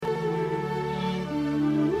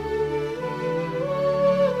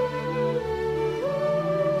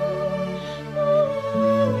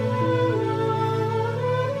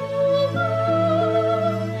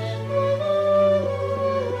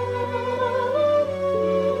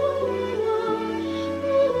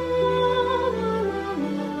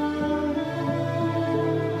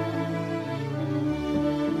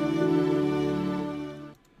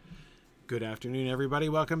Good afternoon, everybody.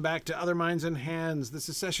 Welcome back to Other Minds and Hands. This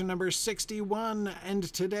is session number 61, and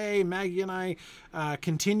today Maggie and I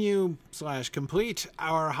continue / complete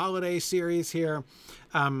our holiday series here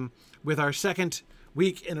with our second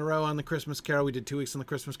week in a row on the Christmas Carol. We did 2 weeks on the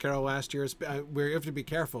Christmas Carol last year. We have to be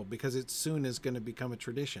careful because it soon is going to become a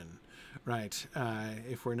tradition, right?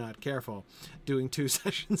 If we're not careful, doing 2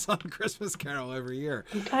 sessions on Christmas Carol every year.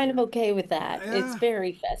 I'm kind of okay with that. It's Yeah,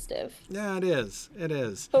 very festive. yeah, it is. It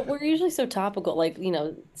is. But we're usually so topical, like,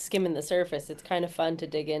 skimming the surface. It's kind of fun to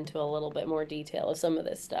dig into a little bit more detail of some of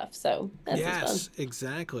this stuff. So that's just fun. Yes,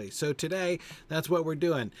 exactly. So today, that's what we're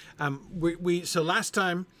doing. So last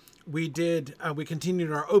time we did we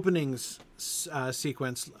continued our openings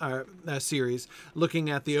sequence series,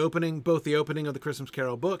 looking at both the opening of the Christmas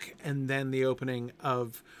Carol book and then the opening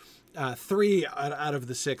of 3 out of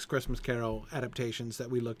the 6 Christmas Carol adaptations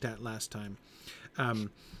that we looked at last time.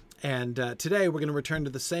 And today we're going to return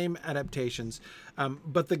to the same adaptations.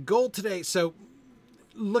 But the goal today, so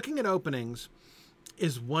looking at openings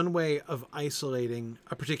is one way of isolating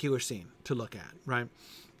a particular scene to look at, right?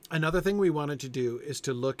 Another thing we wanted to do is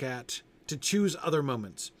to choose other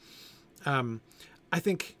moments. I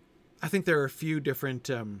think there are a few different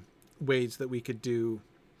ways that we could do.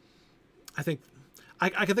 I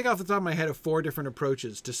can think off the top of my head of 4 different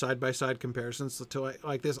approaches to side-by-side comparisons to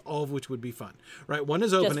like this, all of which would be fun, right? One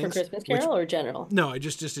is openings. Just for Christmas Carol or general? No,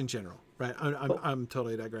 just in general, right? I'm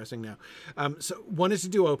totally digressing now. So one is to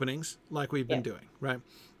do openings like we've been doing, right?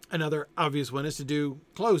 Another obvious one is to do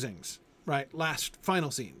closings, right?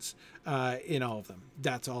 Final scenes in all of them.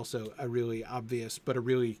 That's also a really obvious, but a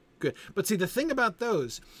really good. But see, the thing about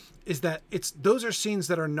those is that those are scenes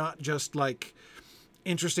that are not just like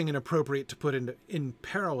interesting and appropriate to put in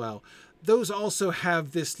parallel. Those also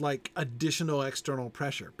have this like additional external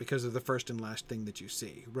pressure because of the first and last thing that you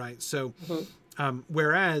see, right? So,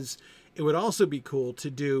 whereas it would also be cool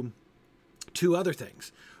to do 2 other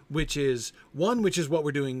things, which is what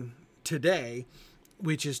we're doing today,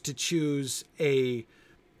 which is to choose a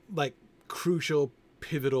like crucial,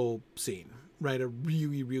 pivotal scene, right? A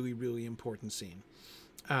really, really, really important scene.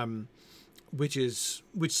 Which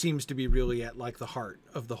seems to be really at like the heart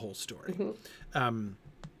of the whole story. A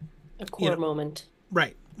core moment.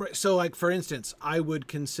 Right. So like, for instance, I would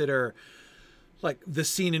consider like the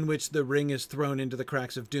scene in which the ring is thrown into the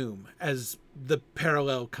cracks of doom as the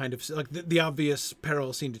parallel kind of like the obvious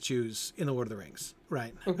parallel scene to choose in the Lord of the Rings.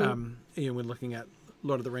 Right. When looking at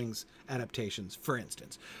Lord of the Rings adaptations, for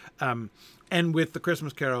instance. And with the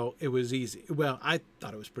Christmas Carol, it was easy. Well, I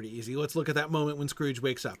thought it was pretty easy. Let's look at that moment when Scrooge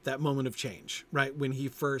wakes up, that moment of change, right? When he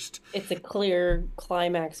first... It's a clear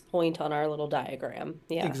climax point on our little diagram.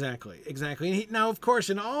 Yeah. Exactly. And now, of course,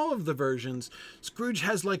 in all of the versions, Scrooge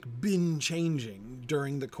has like been changing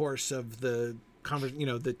during the course of the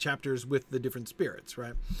chapters with the different spirits,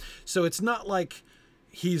 right? So it's not like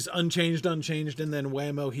he's unchanged, and then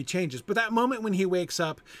whammo, he changes. But that moment when he wakes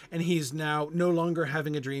up and he's now no longer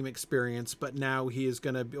having a dream experience, but now he is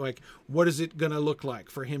going to be like, what is it going to look like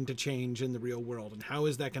for him to change in the real world? And how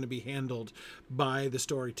is that going to be handled by the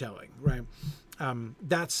storytelling, right?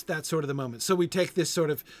 That's sort of the moment. So we take this sort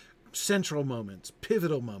of central moments,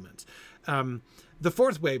 pivotal moments. The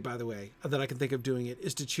 4th way, by the way, that I can think of doing it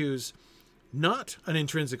is to choose not an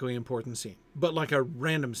intrinsically important scene, but like a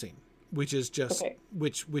random scene, which is just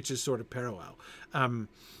which is sort of parallel.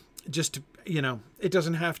 Just to, it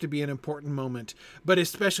doesn't have to be an important moment, but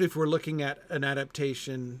especially if we're looking at an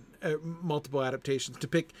adaptation, multiple adaptations, to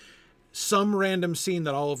pick some random scene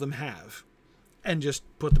that all of them have and just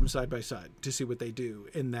put them side by side to see what they do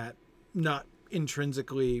in that not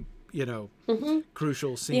intrinsically,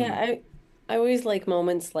 crucial scene. Yeah, I always like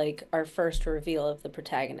moments like our first reveal of the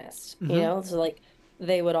protagonist, so like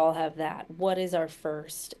they would all have that. What is our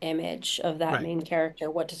first image of that main character?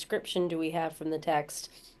 What description do we have from the text?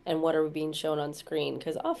 And what are we being shown on screen?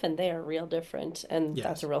 Because often they are real different, and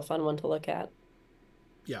that's a real fun one to look at.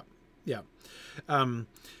 Yeah.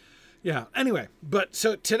 Anyway, but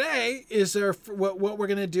so today is what we're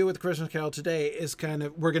going to do with Christmas Carol today is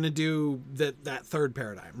we're going to do that third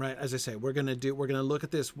paradigm, right? As I say, we're going to look at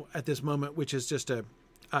this moment, which is just a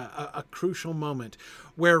crucial moment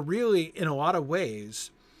where really, in a lot of ways,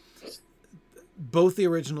 both the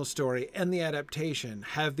original story and the adaptation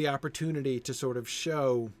have the opportunity to sort of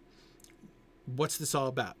show what's this all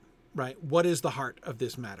about, right? What is the heart of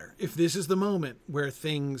this matter? If this is the moment where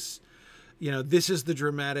things, this is the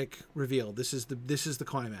dramatic reveal, this is the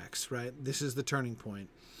climax, right? This is the turning point.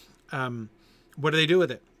 What do they do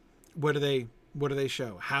with it? What do they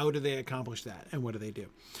show? How do they accomplish that? And what do they do?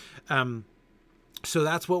 So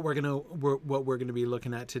that's what we're gonna be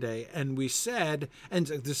looking at today. And we said, and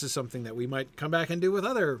this is something that we might come back and do with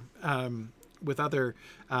other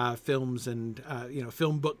films and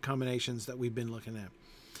film book combinations that we've been looking at.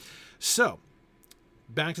 So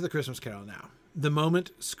back to the Christmas Carol now. The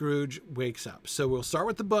moment Scrooge wakes up. So we'll start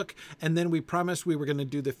with the book, and then we promised we were going to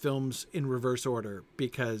do the films in reverse order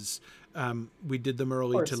because we did them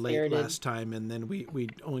early to late last time, and then we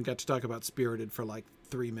only got to talk about Spirited for like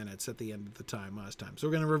 3 minutes at the end of the time last time. So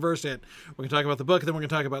we're going to reverse it. We're going to talk about the book, then we're going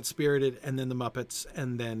to talk about Spirited, and then the Muppets,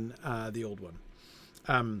 and then the old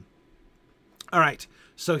one. All right,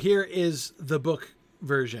 so here is the book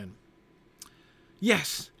version.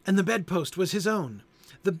 Yes, and the bedpost was his own.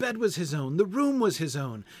 The bed was his own, the room was his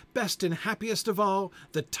own. Best and happiest of all,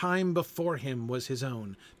 the time before him was his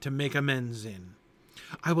own, to make amends in.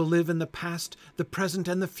 I will live in the past, the present,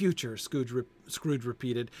 and the future, Scrooge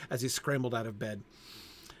repeated as he scrambled out of bed.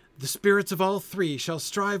 The spirits of all three shall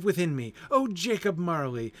strive within me. O Jacob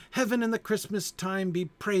Marley, heaven and the Christmas time be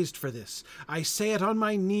praised for this. I say it on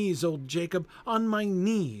my knees, old Jacob, on my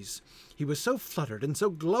knees. He was so fluttered and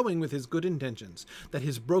so glowing with his good intentions that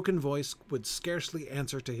his broken voice would scarcely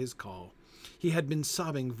answer to his call. He had been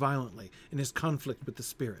sobbing violently in his conflict with the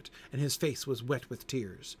spirit, and his face was wet with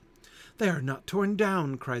tears. They are not torn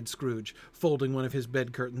down, cried Scrooge, folding one of his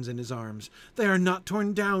bed curtains in his arms. They are not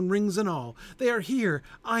torn down, rings and all. They are here.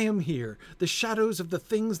 I am here. The shadows of the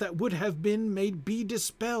things that would have been may be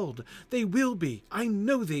dispelled. They will be. I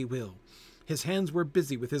know they will. His hands were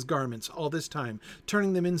busy with his garments all this time,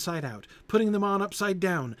 turning them inside out, putting them on upside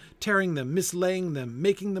down, tearing them, mislaying them,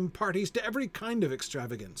 making them parties to every kind of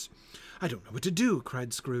extravagance. I don't know what to do,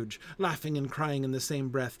 cried Scrooge, laughing and crying in the same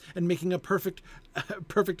breath, and making a perfect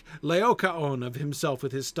Laocoon of himself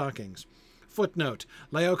with his stockings. Footnote: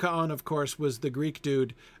 Laocoon, of course, was the Greek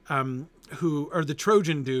dude or the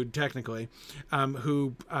Trojan dude, technically,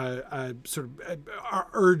 who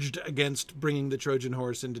urged against bringing the Trojan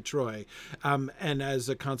horse into Troy, and as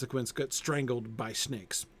a consequence got strangled by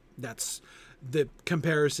snakes. That's the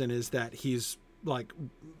comparison, is that he's like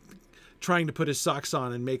trying to put his socks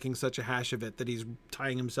on and making such a hash of it that he's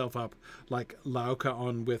tying himself up like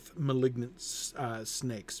Laocoon with malignant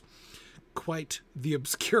snakes. Quite the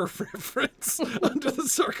obscure reference under the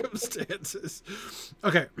circumstances.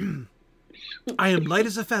 Okay. I am light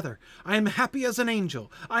as a feather. I am happy as an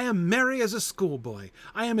angel. I am merry as a schoolboy.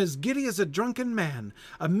 I am as giddy as a drunken man.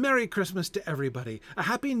 A Merry Christmas to everybody. A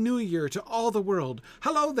Happy New Year to all the world.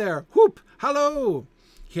 Hello there. Whoop. Hello.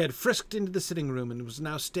 He had frisked into the sitting room and was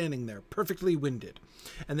now standing there, perfectly winded.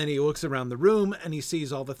 And then he looks around the room and he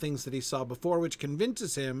sees all the things that he saw before, which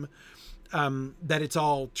convinces him that it's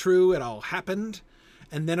all true, it all happened.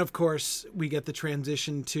 And then, of course, we get the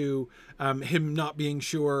transition to him not being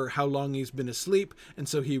sure how long he's been asleep. And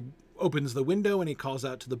so he opens the window and he calls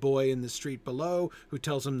out to the boy in the street below, who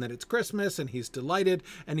tells him that it's Christmas, and he's delighted.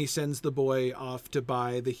 And he sends the boy off to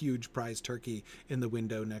buy the huge prize turkey in the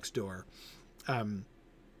window next door, and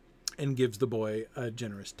gives the boy a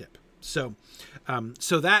generous tip. So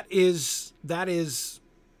that is.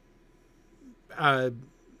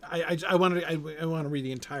 I want to read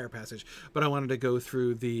the entire passage, but I wanted to go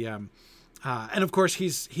through the, and of course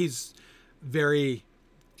he's very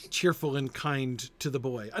cheerful and kind to the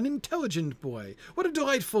boy, an intelligent boy. What a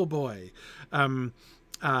delightful boy!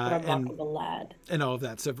 Remarkable lad, and all of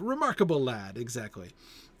that stuff. Remarkable lad, exactly.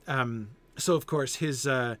 So of course his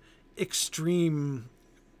extreme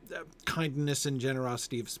kindness and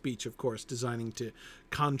generosity of speech, of course, designing to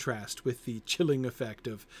contrast with the chilling effect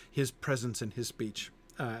of his presence and his speech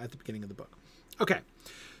at the beginning of the book. Okay,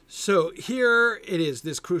 so here it is,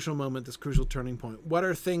 this crucial moment, this crucial turning point. What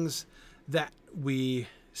are things that we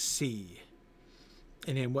see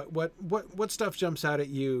in him? What stuff jumps out at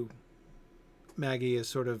you, Maggie, is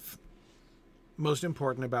sort of most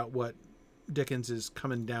important about what Dickens is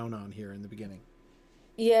coming down on here in the beginning?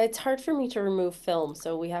 Yeah, it's hard for me to remove film,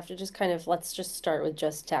 so we have to just let's just start with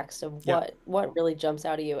just text of Yep. what really jumps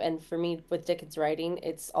out at you. And for me, with Dickens writing,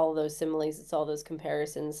 it's all those similes, it's all those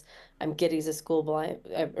comparisons. I'm giddy as a schoolboy,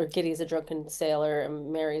 or giddy as a drunken sailor,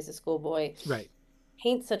 and merry as a schoolboy. Right.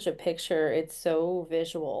 Paints such a picture. It's so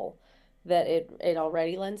visual that it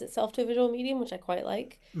already lends itself to a visual medium, which I quite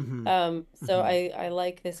like. Mm-hmm. So Mm-hmm. I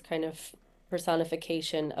like this kind of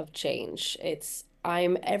personification of change. It's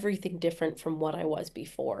I'm everything different from what I was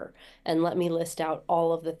before, and let me list out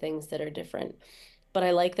all of the things that are different. But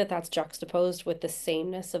I like that that's juxtaposed with the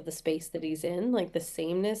sameness of the space that he's in. Like the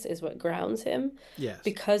sameness is what grounds him Yes.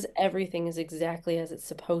 because everything is exactly as it's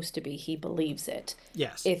supposed to be. He believes it.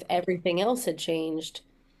 Yes. If everything else had changed,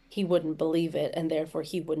 he wouldn't believe it, and therefore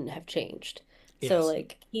he wouldn't have changed. So Yes.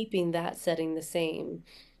 like keeping that setting the same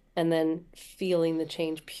and then feeling the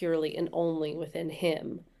change purely and only within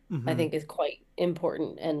him, I Hmm. think is quite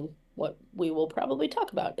important and what we will probably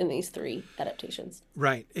talk about in these three adaptations.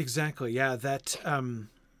 Right. Exactly. Yeah. That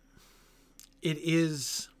it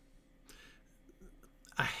is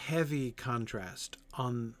a heavy contrast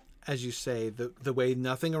on, as you say, the way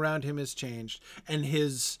nothing around him has changed, and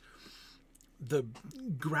his the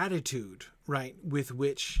gratitude, right, with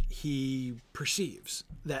which he perceives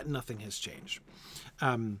that nothing has changed.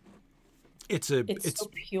 It's It's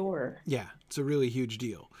so pure. yeah, it's a really huge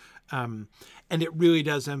deal, and it really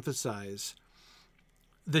does emphasize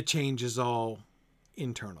the change is all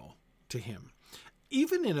internal to him,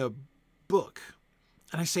 even in a book.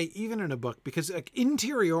 And I say even in a book because like,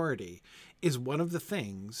 interiority is one of the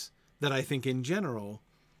things that I think in general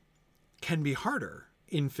can be harder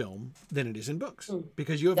in film than it is in books Mm,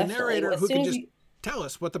 because you have a definitely. narrator As who soon can as just you tell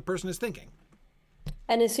us what the person is thinking.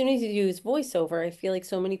 And as soon as you use voiceover, I feel like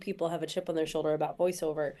so many people have a chip on their shoulder about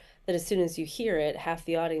voiceover that as soon as you hear it, half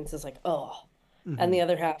the audience is like, oh, and Mm-hmm. the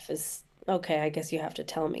other half is, okay, I guess you have to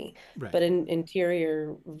tell me. Right, But in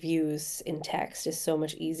interior views in text is so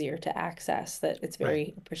much easier to access that it's right.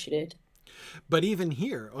 very appreciated. But even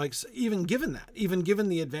here, like even given that, even given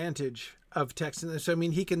the advantage of text, and so I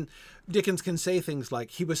mean, Dickens can say things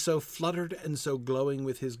like he was so fluttered and so glowing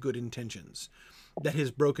with his good intentions that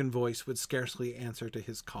his broken voice would scarcely answer to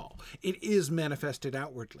his call. It is manifested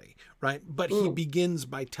outwardly, right? But he Mm, begins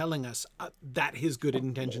by telling us that his good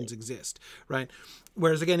intentions exist, right?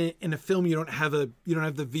 Whereas again, in a film, you don't have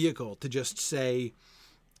the vehicle to just say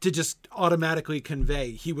to just automatically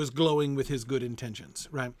convey he was glowing with his good intentions,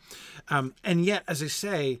 right? And yet, as I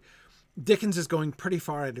say, Dickens is going pretty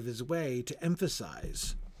far out of his way to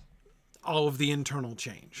emphasize all of the internal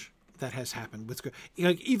change that has happened with,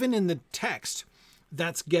 like, even in the text,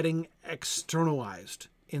 that's getting externalized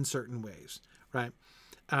in certain ways, right?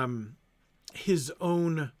 His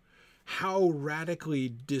own how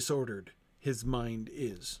radically disordered his mind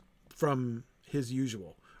is from his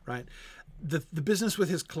usual, right? The business with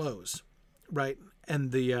his clothes, right,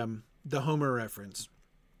 and the Homer reference,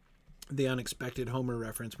 the unexpected Homer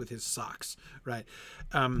reference with his socks, right,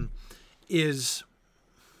 is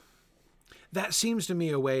that seems to me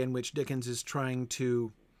a way in which Dickens is trying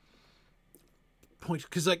to point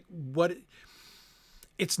because like what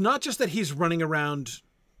it's not just that he's running around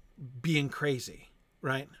being crazy,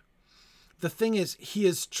 right? The thing is he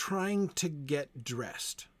is trying to get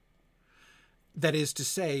dressed. That is to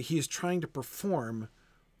say, he is trying to perform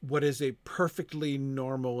what is a perfectly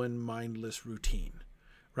normal and mindless routine,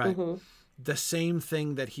 right? hmm The same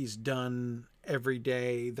thing that he's done every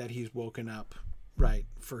day that he's woken up, right,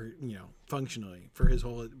 for, functionally for his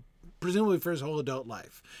whole, presumably for his whole adult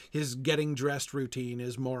life. His getting dressed routine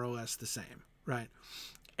is more or less the same, right?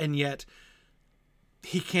 And yet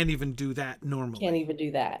he can't even do that Can't normally. even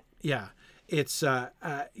do that. Yeah. It's,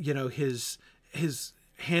 his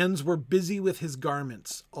hands were busy with his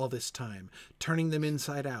garments all this time, turning them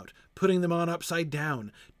inside out, putting them on upside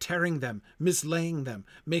down, tearing them, mislaying them,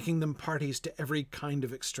 making them parties to every kind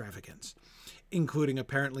of extravagance, including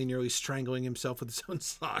apparently nearly strangling himself with his own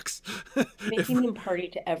socks. If, Making them party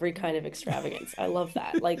to every kind of extravagance. I love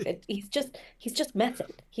that. Like he's just messing.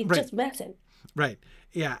 He's right, just messing. right.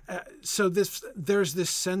 Yeah. So there's this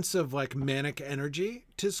sense of like manic energy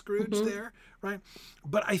to Scrooge hmm there, right?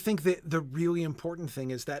 But I think that the really important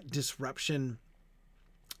thing is that disruption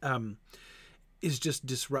is just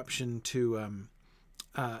disruption to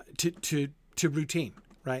routine,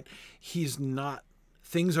 right? He's not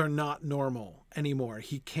things are not normal anymore.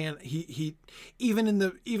 He can't he even in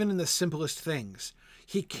the simplest things,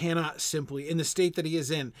 he cannot simply in the state that he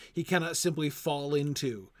is in, he cannot simply fall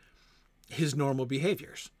into his normal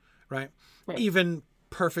behaviors, right? Right. Even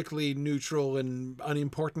perfectly neutral and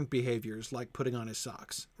unimportant behaviors like putting on his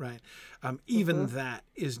socks, right? Even hmm that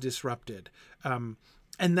is disrupted.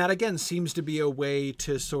 And that again seems to be a way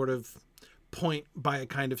to sort of point by a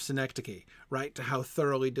kind of synecdoche, right, to how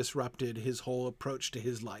thoroughly disrupted his whole approach to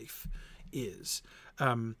his life is.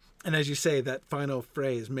 And as you say, that final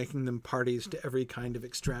phrase, making them parties to every kind of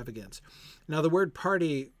extravagance. Now, the word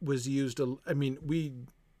party was used, I mean, we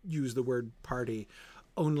use the word party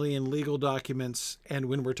only in legal documents and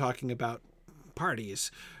when we're talking about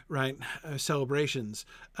parties, right? Celebrations.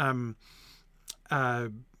 Uh,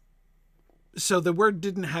 so the word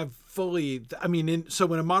didn't have fully, I mean, so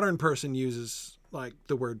when a modern person uses like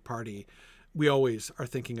the word party, we always are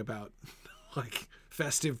thinking about like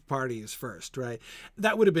festive parties first, right?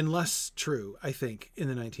 That would have been less true, I think, in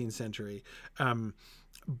the 19th century.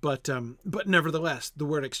 but nevertheless, the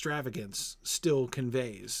word extravagance still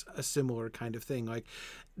conveys a similar kind of thing. Like,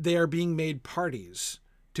 they are being made parties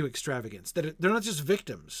to extravagance. That they're not just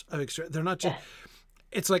victims of they're not just.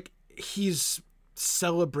 It's like he's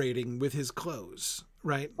celebrating with his clothes,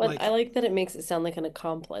 right? But Like, I like that it makes it sound like an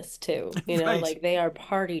accomplice too. right, Like they are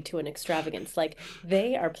party to an extravagance. Like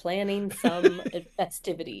they are planning some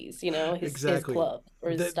festivities, his exactly. club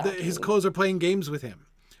or his His stocking. clothes are playing games with him,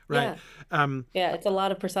 right? Yeah. Um, Yeah, it's a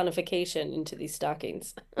lot of personification into these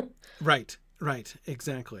stockings. right, right,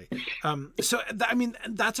 exactly. I mean,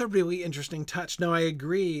 that's a really interesting touch. Now, I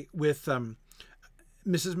agree with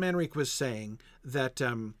Mrs. Manrique was saying that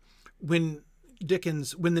when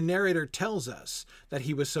when the narrator tells us that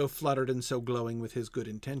he was so fluttered and so glowing with his good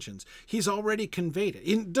intentions, he's already conveyed it.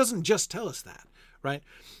 He doesn't just tell us that, right?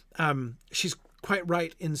 She's quite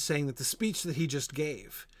right in saying that the speech that he just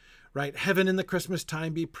gave, right? Heaven in the Christmas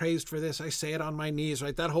time be praised for this. I say it on my knees,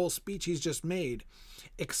 right? That whole speech he's just made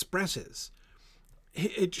expresses,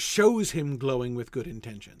 it shows him glowing with good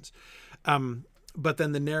intentions. But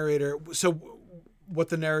then the narrator, so what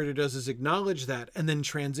the narrator does is acknowledge that and then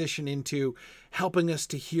transition into helping us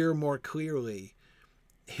to hear more clearly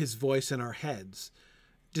his voice in our heads,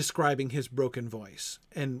 describing his broken voice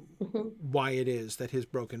and why it is that his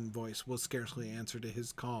broken voice will scarcely answer to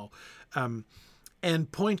his call. And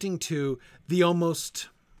pointing to the almost,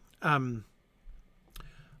 almost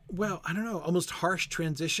harsh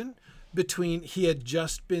transition between he had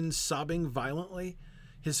just been sobbing violently,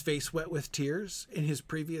 his face wet with tears in his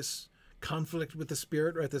previous conflict with the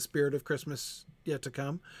spirit, right? The spirit of Christmas yet to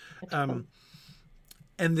come. And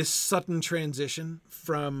this sudden transition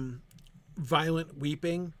from violent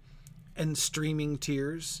weeping and streaming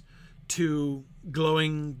tears to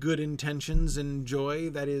glowing good intentions and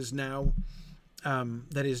joy that is now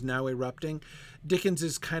erupting. Dickens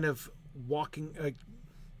is kind of walking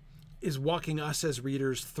us as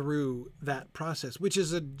readers through that process, which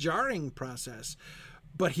is a jarring process,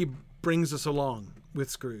 but he brings us along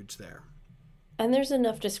with Scrooge there. And there's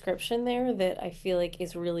enough description there that I feel like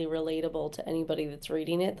is really relatable to anybody that's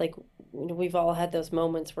reading it. Like we've all had those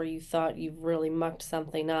moments where you thought you've really mucked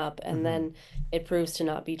something up and then it proves to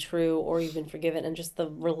not be true or you've been forgiven and just the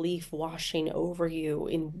relief washing over you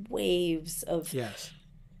in waves of Yes.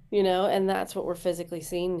 and that's what we're physically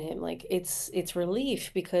seeing in him. Like it's relief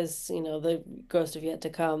because, the ghost of yet to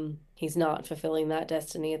come, he's not fulfilling that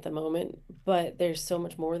destiny at the moment, but there's so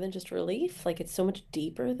much more than just relief. Like it's so much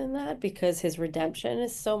deeper than that because his redemption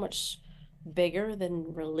is so much bigger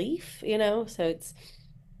than relief. So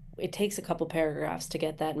it takes a couple paragraphs to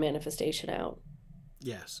get that manifestation out.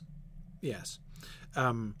 Yes. Yes.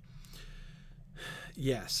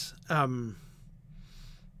 Yes.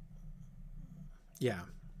 Yeah.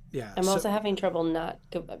 Yeah. I'm also having trouble not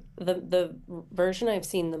the version I've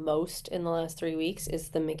seen the most in the last 3 weeks is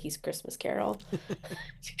the Mickey's Christmas Carol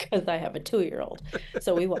because I have a 2-year-old.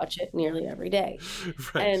 So we watch it nearly every day.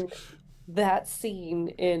 Right. And that scene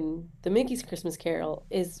in the Mickey's Christmas Carol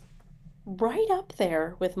is right up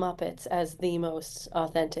there with Muppets as the most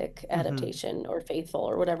authentic adaptation or faithful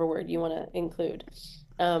or whatever word you want to include.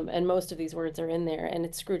 And most of these words are in there, and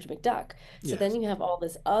it's Scrooge McDuck. So then you have all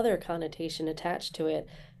this other connotation attached to it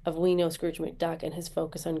of we know Scrooge McDuck and his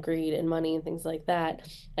focus on greed and money and things like that,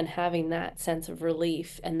 and having that sense of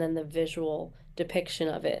relief and then the visual depiction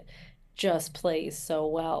of it just plays so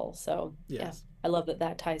well. So yeah, I love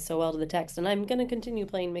that ties so well to the text, and I'm going to continue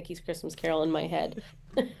playing Mickey's Christmas Carol in my head.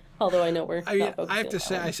 Although I know we're not I have to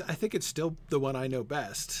focusing say, on I think it's still the one I know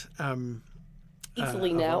best.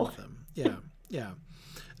 easily Of all now. of them. Yeah. Yeah.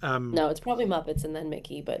 No, it's probably Muppets and then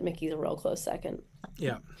Mickey, but Mickey's a real close second.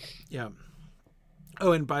 Yeah. Yeah.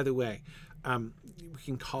 Oh, and by the way, we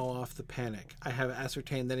can call off the panic. I have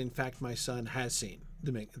ascertained that, in fact, my son has seen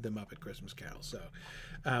the Muppet Christmas Carol, so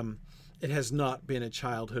it has not been a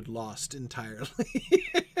childhood lost entirely.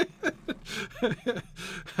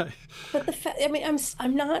 But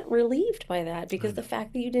I'm not relieved by that because the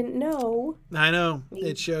fact that you didn't know, I know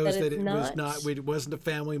it shows that it wasn't a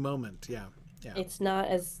family moment. Yeah. Yeah. It's not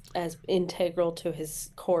as integral to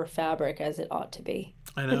his core fabric as it ought to be.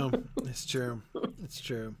 I know. It's true. It's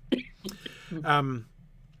true.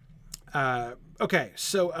 Okay.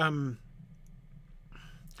 So,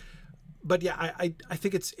 but yeah, I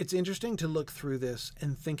think it's interesting to look through this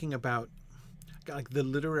and thinking about like the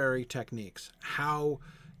literary techniques, how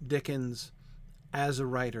Dickens as a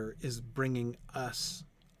writer is bringing us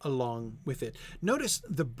along with it. Notice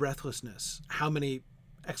the breathlessness, how many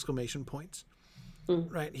exclamation points,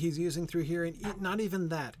 right? He's using through here, and not even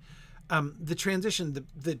that. The transition,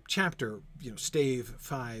 the chapter, stave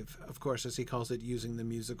 5, of course, as he calls it, using the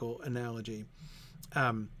musical analogy,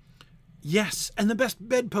 Yes, and the best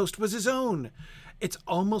bedpost was his own. It's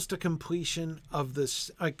almost a completion of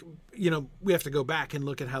this. Like, we have to go back and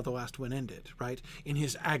look at how the last one ended, right? In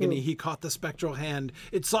his agony, he caught the spectral hand.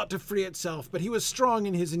 It sought to free itself, but he was strong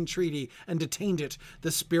in his entreaty and detained it.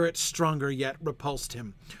 The spirit, stronger yet, repulsed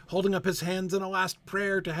him. Holding up his hands in a last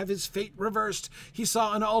prayer to have his fate reversed, he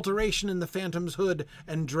saw an alteration in the phantom's hood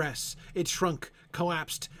and dress. It shrunk,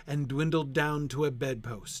 collapsed, and dwindled down to a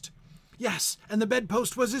bedpost. Yes, and the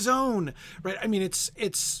bedpost was his own, right? I mean, it's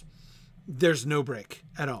there's no break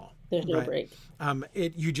at all. There's no break.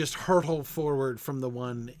 You just hurtle forward from the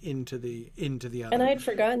one into the other. And I'd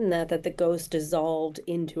forgotten that the ghost dissolved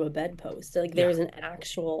into a bedpost. Like there's an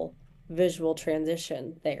actual visual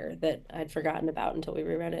transition there that I'd forgotten about until we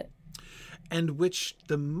reread it. And which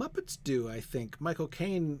the Muppets do, I think. Michael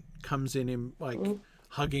Caine comes in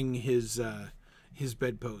hugging his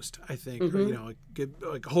bedpost, I think, or,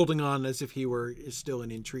 like holding on as if he is still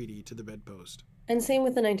in entreaty to the bedpost. And same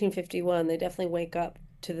with the 1951, they definitely wake up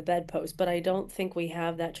to the bedpost, but I don't think we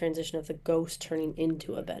have that transition of the ghost turning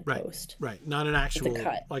into a bedpost. Right. Not an actual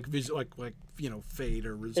cut. like fade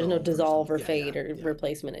or resolve. There's no dissolve or fade or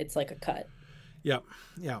replacement. It's like a cut. Yeah.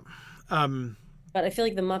 But I feel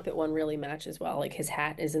like the Muppet one really matches well. Like his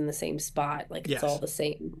hat is in the same spot. Like it's all the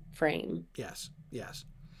same frame. Yes.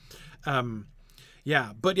 But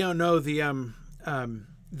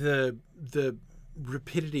the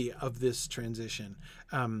rapidity of this transition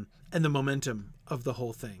and the momentum of the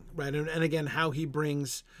whole thing, right? And again, how he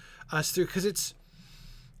brings us through, because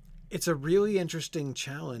it's a really interesting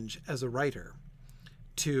challenge as a writer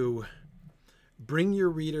to bring your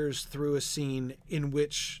readers through a scene in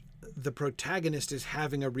which the protagonist is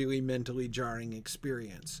having a really mentally jarring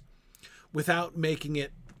experience without making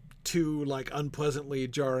it too unpleasantly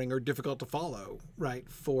jarring or difficult to follow, right,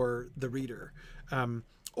 for the reader,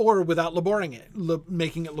 or without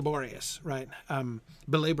making it laborious, right,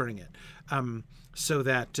 belaboring it, so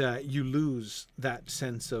that you lose that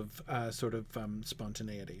sense of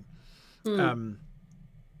spontaneity.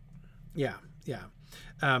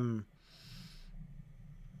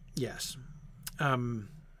 Yes.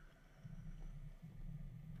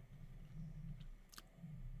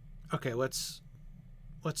 Okay,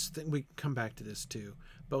 we come back to this too,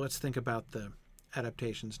 but let's think about the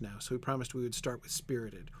adaptations now. So we promised we would start with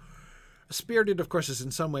Spirited. Spirited, of course, is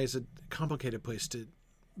in some ways a complicated place to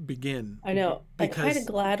begin. I know. I'm kind of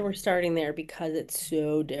glad we're starting there because it's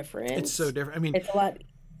so different. It's so different. I mean, it's a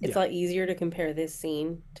lot easier to compare this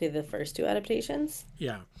scene to the first two adaptations.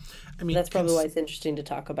 Yeah. I mean, that's probably why it's interesting to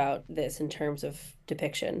talk about this in terms of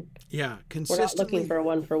depiction. Yeah. We're not looking for a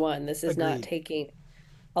one for one. This is not taking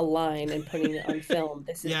a line and putting it on film.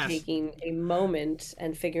 This is taking a moment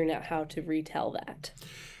and figuring out how to retell that.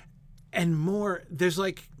 And more, there's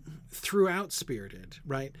throughout Spirited,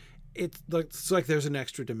 right? It's like there's an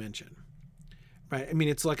extra dimension, right? I mean,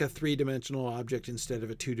 it's like a 3-dimensional object instead of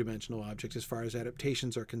a 2-dimensional object as far as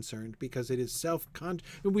adaptations are concerned, because it is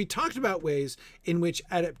we talked about ways in which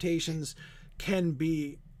adaptations can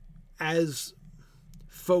be as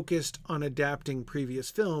focused on adapting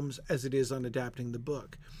previous films as it is on adapting the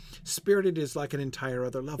book. Spirited is like an entire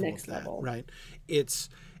other level of that, right? It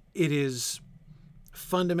is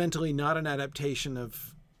fundamentally not an adaptation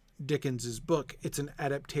of Dickens's book. It's an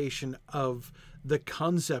adaptation of the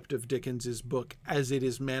concept of Dickens's book as it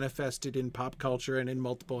is manifested in pop culture and in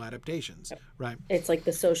multiple adaptations, right? It's like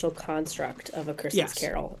the social construct of A Christmas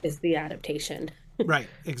Carol is the adaptation. Right,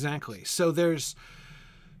 exactly. So there's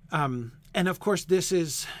and of course, this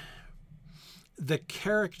is the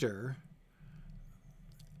character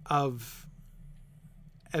of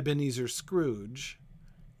Ebenezer Scrooge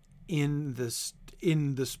in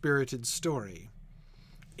the Spirited story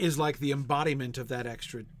is like the embodiment of that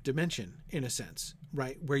extra dimension, in a sense,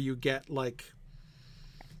 right? Where you get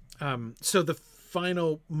so the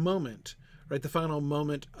final moment, right? The final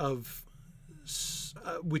moment of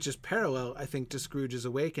which is parallel, I think, to Scrooge's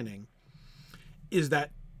awakening, is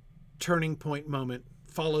that turning point moment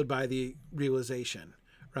followed by the realization,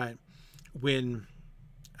 right? When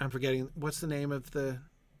I'm forgetting what's the name of the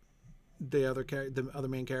other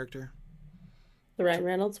main character, the Ryan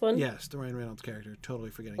Reynolds one. Yes, the Ryan Reynolds character. Totally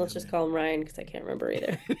forgetting. Let's just call him Ryan because I can't remember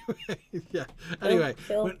either. Yeah. Anyway,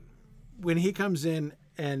 when he comes in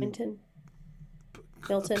and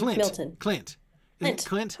Clint. Is it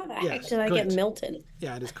Clint? How the heck did I get Milton?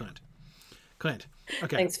 Yeah, it is Clint.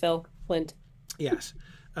 Okay. Thanks, Phil. Clint. Yes.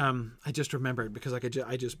 I just remembered because I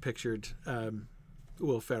just pictured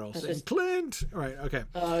Will Ferrell saying Clint. All right. Okay.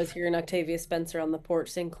 Oh, I was hearing Octavia Spencer on the porch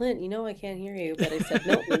saying Clint. I can't hear you, but I said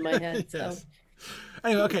Milton in my head. So. Yes.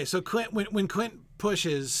 Anyway, okay. So Clint, when Clint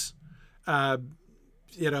pushes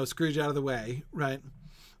Scrooge out of the way, right,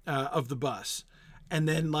 of the bus. And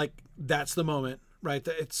then, like, that's the moment, right?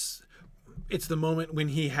 It's the moment when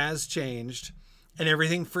he has changed and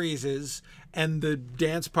everything freezes and the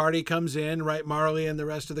dance party comes in, right? Marley and the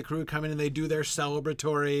rest of the crew come in and they do their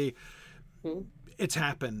celebratory it's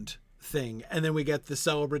happened thing. And then we get the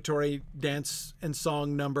celebratory dance and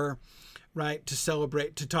song number, right? To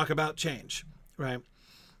celebrate, to talk about change, right?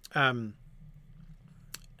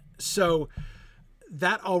 So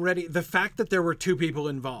that already, the fact that there were two people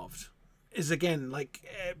involved is, again, like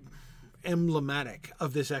emblematic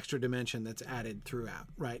of this extra dimension that's added throughout,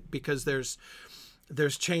 right? Because there's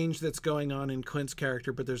change that's going on in Clint's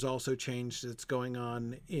character, but there's also change that's going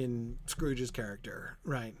on in Scrooge's character,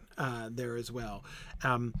 right? There as well.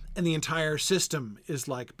 And the entire system is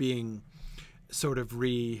like being sort of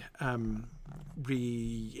re-informed,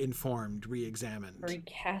 re-examined,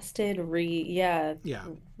 recasted,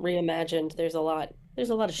 reimagined. There's a lot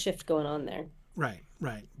of shift going on there. Right.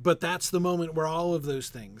 But that's the moment where all of those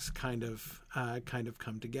things kind of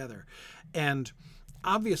come together. And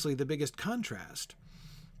obviously the biggest contrast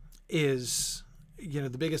is, the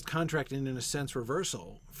biggest contract in a sense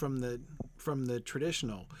reversal from the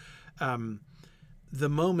traditional, the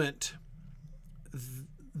moment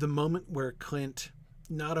where Clint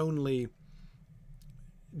not only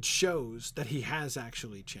shows that he has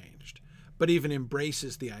actually changed, but even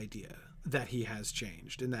embraces the idea that he has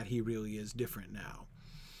changed and that he really is different now,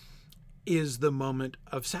 is the moment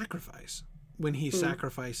of sacrifice, when he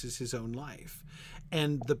sacrifices his own life.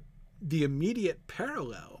 And the immediate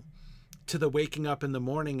parallel to the waking up in the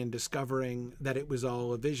morning and discovering that it was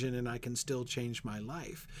all a vision and I can still change my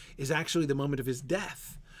life is actually the moment of his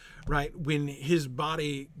death, right? When his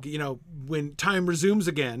body, when time resumes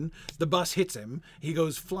again, the bus hits him, he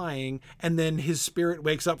goes flying, and then his spirit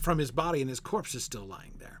wakes up from his body and his corpse is still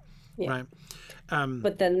lying there, right?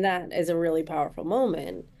 But then that is a really powerful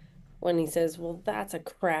moment when he says, well, that's a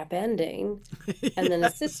crap ending. And then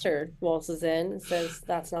his sister waltzes in and says,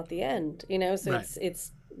 that's not the end, So right.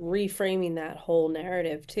 It's reframing that whole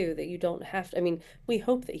narrative too, that you don't have to, we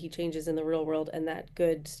hope that he changes in the real world and that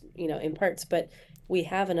good, imparts, but we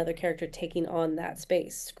have another character taking on that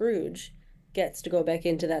space. Scrooge gets to go back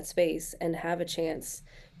into that space and have a chance,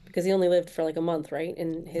 because he only lived for like a month, right,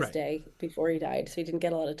 in his day before he died. So he didn't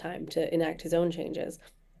get a lot of time to enact his own changes.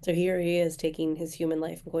 So here he is taking his human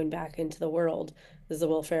life and going back into the world. This is the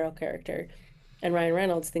Will Ferrell character. And Ryan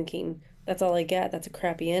Reynolds thinking, that's all I get. That's a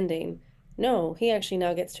crappy ending. No, he actually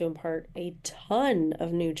now gets to impart a ton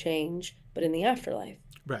of new change, but in the afterlife.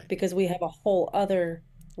 Right. Because we have a whole other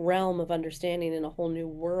realm of understanding and a whole new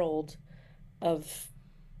world of,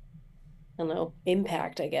 I don't know,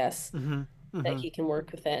 impact, I guess, that he can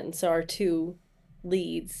work within. So our two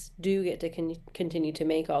leads do get to continue to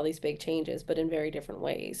make all these big changes, but in very different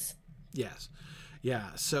ways. Yes.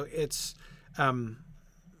 Yeah. So it's...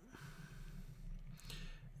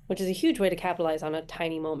 which is a huge way to capitalize on a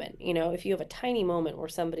tiny moment. If you have a tiny moment where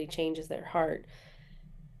somebody changes their heart,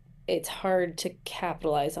 it's hard to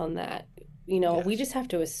capitalize on that. Yes. We just have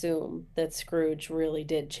to assume that Scrooge really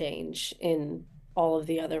did change in all of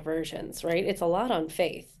the other versions, right? It's a lot on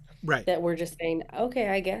faith. Right. That we're just saying, okay,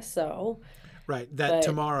 I guess so. Right. That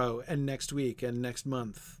tomorrow and next week and next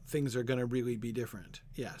month, things are going to really be different.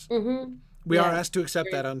 Yes. We are asked to accept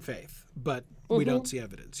that on faith, but we don't see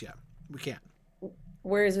evidence. Yeah, we can't.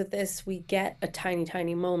 Whereas with this, we get a tiny,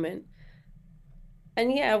 tiny moment.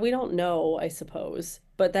 And yeah, we don't know, I suppose,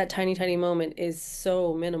 but that tiny, tiny moment is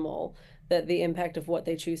so minimal that the impact of what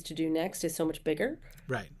they choose to do next is so much bigger.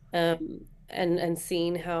 Right. And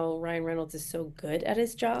seeing how Ryan Reynolds is so good at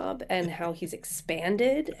his job and how he's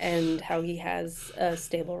expanded and how he has a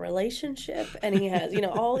stable relationship and he has,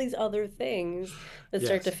 all these other things that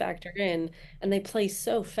start to factor in, and they play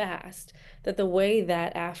so fast that the way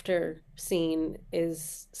that after scene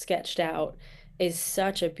is sketched out is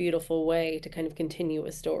such a beautiful way to kind of continue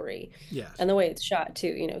a story. Yes. And the way it's shot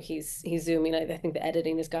too, he's zooming. I think the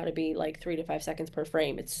editing has got to be like 3 to 5 seconds per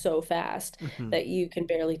frame. It's so fast that you can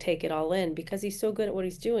barely take it all in because he's so good at what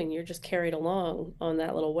he's doing. You're just carried along on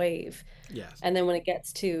that little wave. Yes. And then when it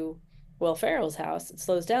gets to Will Ferrell's house, it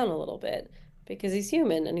slows down a little bit because he's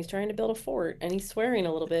human and he's trying to build a fort and he's swearing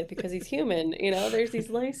a little bit because he's human. There's these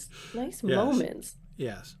nice moments.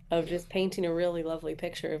 Yes. Of just painting a really lovely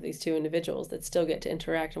picture of these two individuals that still get to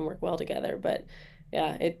interact and work well together. But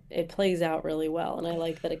yeah, it plays out really well. And I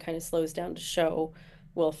like that it kind of slows down to show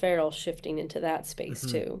Will Ferrell shifting into that space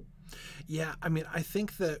too. Yeah, I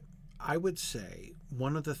think that I would say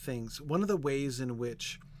one of the ways in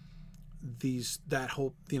which the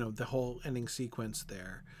whole ending sequence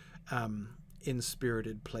there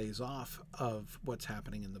Inspirited plays off of what's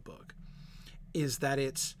happening in the book is that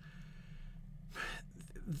it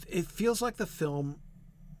feels like the film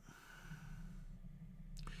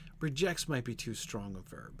rejects might be too strong a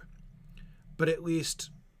verb, but at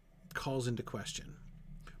least calls into question,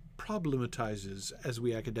 problematizes, as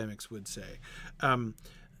we academics would say,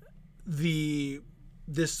 the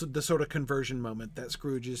sort of conversion moment that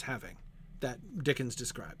Scrooge is having, that Dickens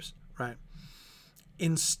describes, right?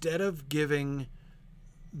 Instead of giving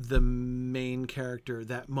the main character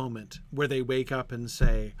that moment where they wake up and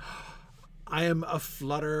say, I am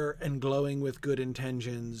aflutter and glowing with good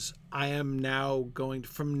intentions. I am now going,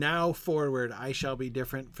 from now forward, I shall be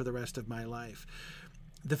different for the rest of my life.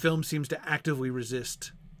 The film seems to actively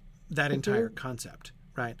resist that entire concept,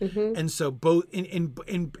 right? And so both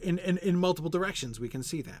in multiple directions, we can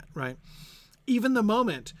see that, right? Even the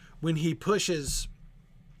moment when he pushes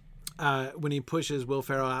Will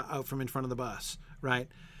Ferrell out from in front of the bus, right?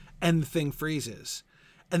 And the thing freezes.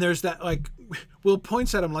 And there's that, like, Will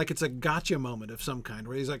points at him like it's a gotcha moment of some kind,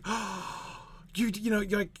 where he's like, oh, you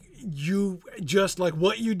just, like,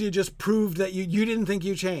 what you did just proved that you didn't think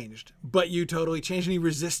you changed, but you totally changed. And he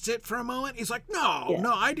resists it for a moment. He's like,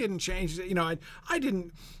 no, I didn't change. I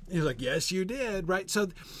didn't. He's like, yes, you did. Right. So,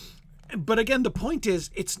 but again, the point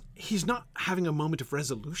is, he's not having a moment of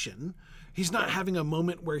resolution. He's not having a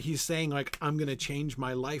moment where he's saying, like, I'm going to change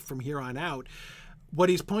my life from here on out. What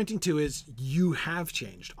he's pointing to is, you have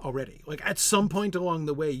changed already. Like, at some point along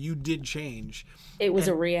the way, you did change. It was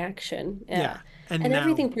a reaction. Yeah. And now,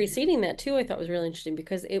 everything preceding that, too, I thought was really interesting,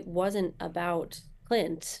 because it wasn't about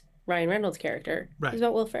Clint, Ryan Reynolds' character. Right. It was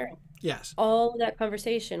about Will Ferrell. Yes. All of that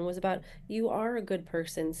conversation was about, you are a good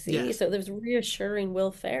person, see? Yes. So there's reassuring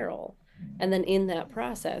Will Ferrell. And then in that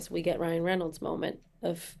process, we get Ryan Reynolds' moment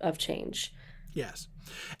of change. Yes.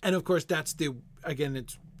 And of course, that's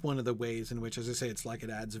it's one of the ways in which, as I say, it's like it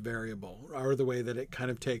adds a variable, or the way that it kind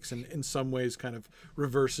of takes and in some ways kind of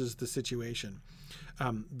reverses the situation.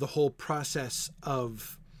 The whole process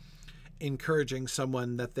of encouraging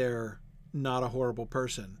someone that they're not a horrible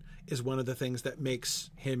person is one of the things that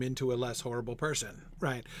makes him into a less horrible person,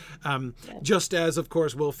 right? Just as, of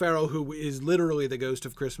course, Will Ferrell, who is literally the ghost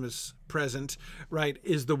of Christmas Present, right,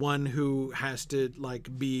 is the one who has to,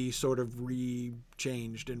 like, be sort of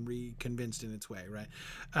re-changed and re-convinced in its way, right?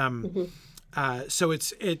 So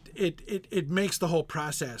it makes the whole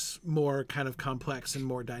process more kind of complex and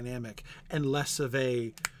more dynamic, and less of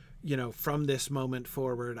a, from this moment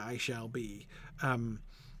forward, I shall be.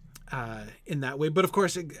 In that way. But of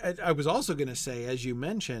course, I was also going to say, as you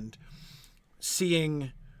mentioned,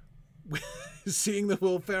 seeing the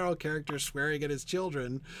Will Ferrell character swearing at his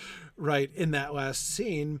children, right, in that last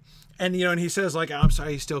scene, and and he says, like, I'm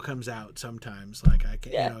sorry, he still comes out sometimes, like, I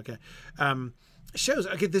can't, okay, shows,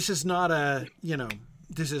 okay, this is not a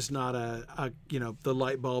the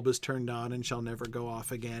light bulb is turned on and shall never go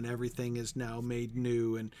off again. Everything is now made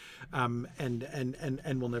new, and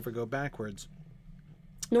will never go backwards.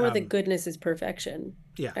 Nor that goodness is perfection.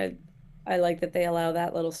 Yeah. I like that they allow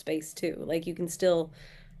that little space too. Like, you can still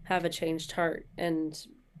have a changed heart and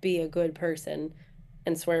be a good person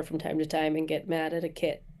and swear from time to time and get mad at a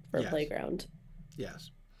kid for a playground.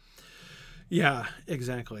 Yes. Yeah,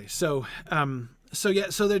 exactly. So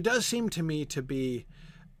there does seem to me to be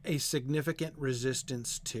a significant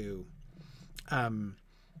resistance to the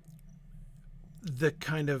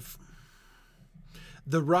kind of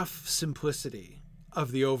the rough simplicity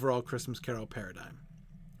of the overall Christmas Carol paradigm,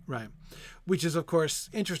 right? Which is, of course,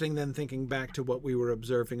 interesting then, thinking back to what we were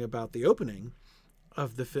observing about the opening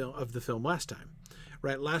of the film last time,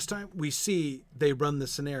 right? Last time they run the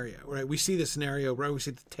scenario, right? We see the scenario, right? We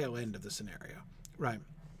see the tail end of the scenario, right?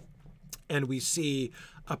 And we see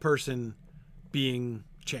a person being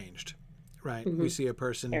changed, right? We see a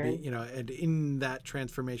person and in that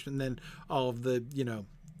transformation, and then all of the,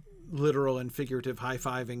 literal and figurative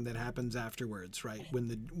high-fiving that happens afterwards, right, when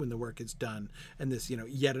the work is done, and this,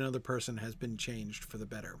 yet another person has been changed for the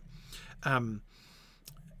better.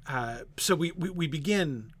 So we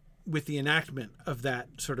begin with the enactment of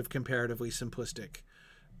that sort of comparatively simplistic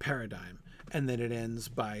paradigm, and then it ends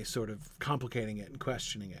by sort of complicating it and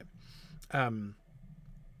questioning it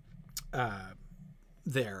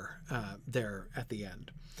there at the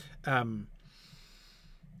end.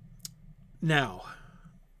 Now,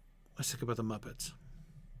 let's think about the Muppets.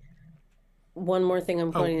 One more thing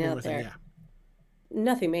I'm pointing out there.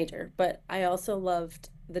 Nothing major, but I also loved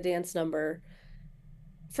the dance number.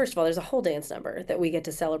 First of all, there's a whole dance number that we get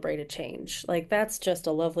to celebrate a change. Like, that's just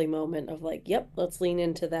a lovely moment of, like, yep, let's lean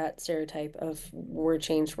into that stereotype of we're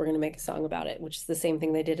changed, we're going to make a song about it, which is the same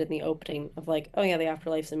thing they did in the opening of, like, oh yeah, The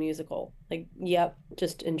Afterlife's a musical. Like, yep,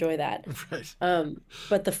 just enjoy that. Right.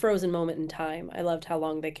 But the frozen moment in time, I loved how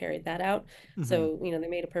long they carried that out. Hmm. So, they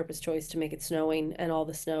made a purpose choice to make it snowing and all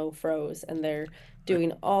the snow froze and they're Right.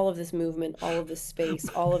 doing all of this movement, all of this space,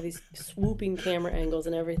 all of these swooping camera angles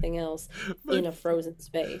and everything else My in a frozen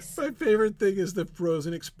space. my favorite thing is the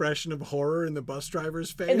frozen expression of horror in the bus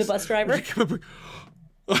driver's And the face. bus When driver. he come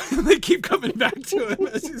up, they keep coming back to him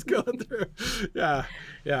as he's going through. Yeah,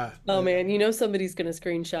 yeah. Oh man, somebody's gonna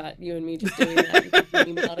screenshot you and me just doing that and get a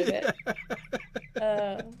meme out of it.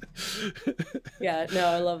 Uh, yeah, no,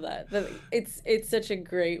 I love that. It's such a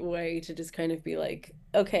great way to just kind of be like,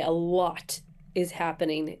 okay, a lot is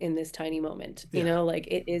happening in this tiny moment. Yeah. Like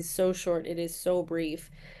it is so short, it is so brief.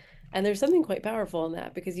 And there's something quite powerful in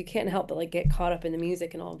that because you can't help but like get caught up in the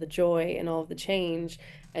music and all of the joy and all of the change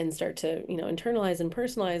and start to, internalize and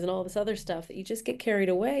personalize and all this other stuff that you just get carried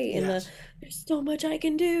away in the Yes. there's so much I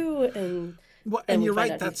can do and Well, then and we you're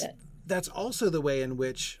find right. out who's it. That's also the way in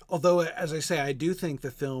which, although as I say, I do think the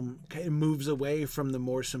film kind of moves away from the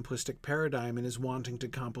more simplistic paradigm and is wanting to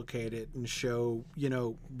complicate it and show,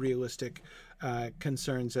 realistic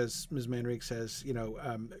concerns, as Ms. Manrique says,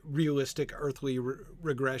 realistic earthly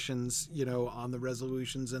regressions, on the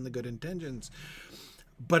resolutions and the good intentions.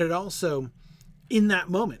 But it also, in that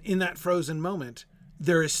moment, in that frozen moment,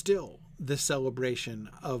 there is still the celebration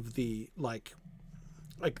of the like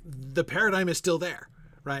the paradigm is still there,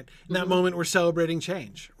 right? In that moment, we're celebrating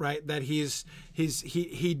change, right? That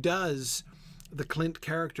he does, the Clint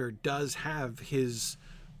character does have his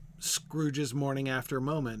Scrooge's morning after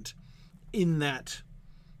moment in that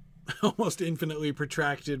almost infinitely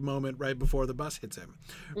protracted moment right before the bus hits him,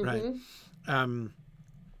 right?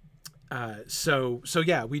 So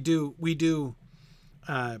yeah, we do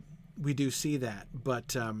see that,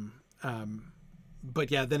 but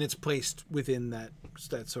yeah, then it's placed within that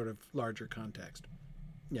sort of larger context.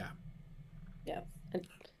 Yeah, Yeah. I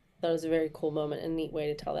thought it was a very cool moment and neat way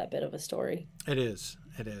to tell that bit of a story. it is.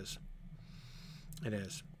 It is. It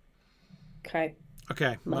is. Okay.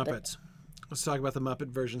 Okay, Muppet. Muppets. Let's talk about the Muppet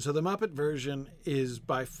version. So the Muppet version is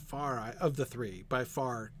by far, of the three, by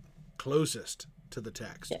far closest to the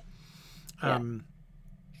text, Yeah. Yeah.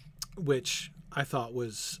 which I thought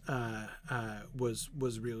was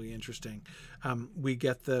really interesting. We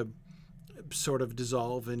get the sort of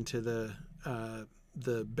dissolve into the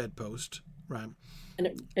bedpost, right?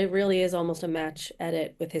 And it really is almost a match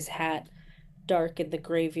edit with his hat dark in the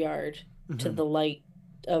graveyard to the light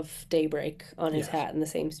of daybreak on his Yes, hat in the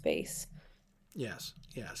same space. yes,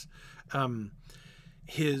 yes.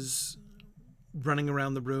 His running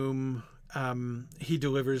around the room. He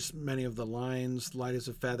delivers many of the lines. Light as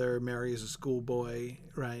a feather, merry as a schoolboy.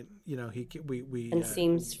 Right? We And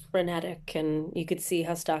seems frenetic, and you could see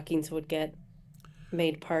how stockings would get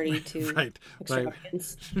made party to right, right.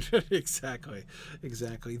 extravagance.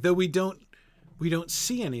 Exactly. Though we don't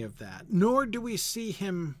see any of that, nor do we see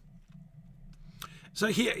him. So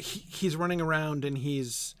he's running around and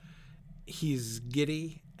he's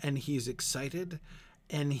giddy and he's excited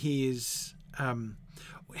and he's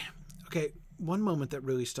okay. One moment that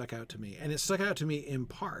really stuck out to me, and it stuck out to me in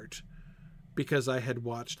part because I had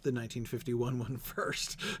watched the 1951 one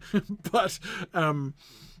first, but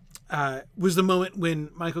was the moment when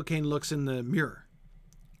Michael Caine looks in the mirror,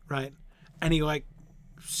 right, and he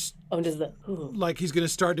Does the like he's going to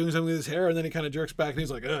start doing something with his hair, and then he kind of jerks back and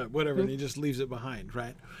he's like, whatever, and he just leaves it behind,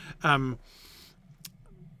 right?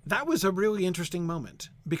 That was a really interesting moment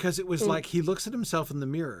because it was like he looks at himself in the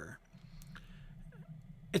mirror.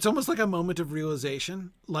 It's almost like a moment of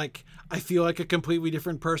realization. Like, I feel like a completely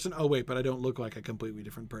different person. Oh, wait, but I don't look like a completely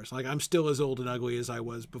different person. Like, I'm still as old and ugly as I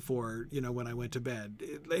was before, when I went to bed.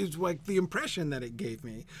 It's like the impression that it gave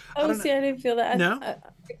me. Oh, see, I didn't feel that. No?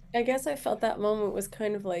 I guess I felt that moment was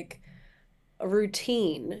kind of like a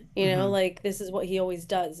routine, Mm-hmm. like this is what he always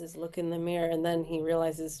does is look in the mirror and then he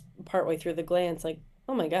realizes partway through the glance, like,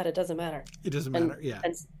 oh my God, it doesn't matter. It doesn't And matter. Yeah.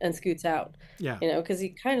 and scoots out, Yeah. because he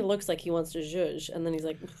kind of looks like he wants to zhuzh and then he's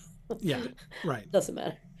like, Yeah. Right. doesn't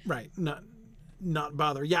matter. Right. Not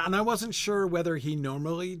bother. Yeah. And I wasn't sure whether he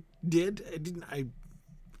normally did.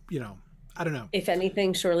 I don't know. If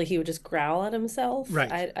anything, surely he would just growl at himself.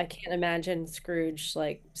 Right. I can't imagine Scrooge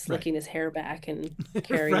like slicking Right. his hair back and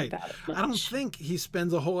caring Right. about it I don't much. think he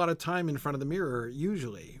spends a whole lot of time in front of the mirror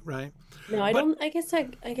usually, right? No, I But don't.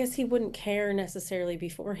 I guess he wouldn't care necessarily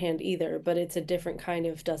beforehand either, but it's a different kind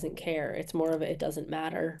of doesn't care. It's more of a, it doesn't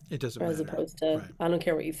matter, it doesn't as matter. opposed to Right. I don't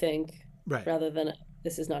care what you think, Right. rather than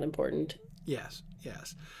this is not important. Yes.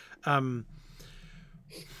 Yes. Um,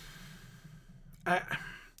 I,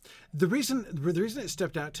 the reason it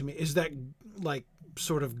stepped out to me is that like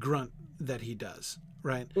sort of grunt that he does,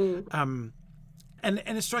 right? Mm. And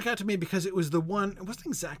it struck out to me because it was the one. It wasn't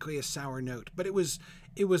exactly a sour note, but it was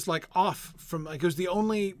like off from, like, it was the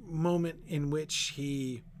only moment in which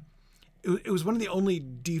it was one of the only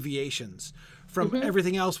deviations from Mm-hmm.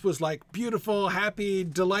 everything else. Was like beautiful, happy,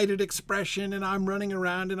 delighted expression, and I'm running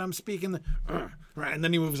around and I'm speaking right, and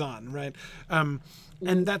then he moves on, right? And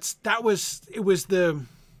it was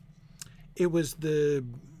the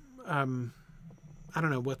I don't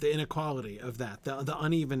know what the inequality of that, the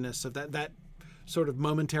unevenness of that sort of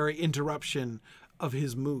momentary interruption of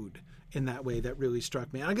his mood in that way that really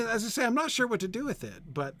struck me. And as I say, I'm not sure what to do with it,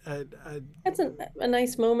 but That's a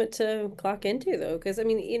nice moment to clock into, though, because I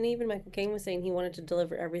mean, and even Michael Caine was saying he wanted to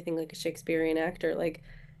deliver everything like a Shakespearean actor. Like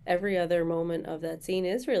every other moment of that scene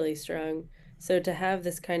is really strong. So to have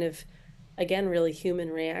this kind of, again, really human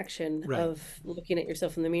reaction right, of looking at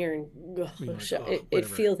yourself in the mirror and being ugh, like, oh, it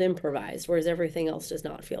whatever. feels improvised, whereas everything else does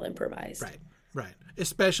not feel improvised. Right, right.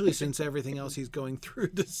 Especially since everything else he's going through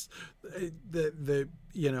this, the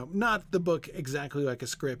not the book exactly like a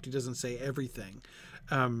script. He doesn't say everything,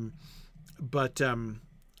 um, but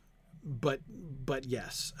but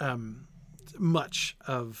yes, much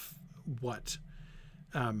of what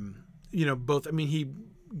both. I mean, he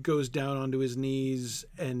goes down onto his knees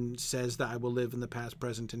and says that I will live in the past,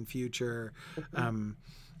 present, and future.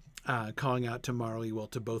 Calling out to Marley, well,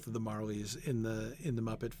 to both of the Marleys in the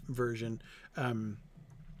Muppet version.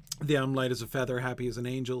 The I'm light as a feather, happy as an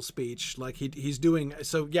angel speech. Like he's doing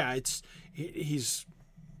so. Yeah, he's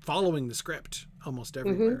following the script almost Mm-hmm.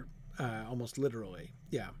 everywhere, almost literally.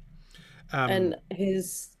 Yeah. And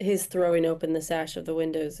his throwing open the sash of the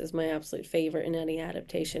windows is my absolute favorite in any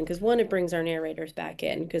adaptation because one, it brings our narrators back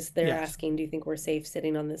in because they're Yes. asking, "Do you think we're safe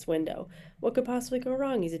sitting on this window? What could possibly go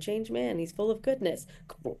wrong? He's a changed man. He's full of goodness."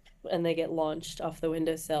 And they get launched off the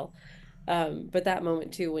windowsill. But that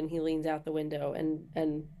moment too, when he leans out the window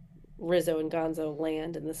and Rizzo and Gonzo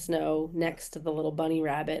land in the snow next to the little bunny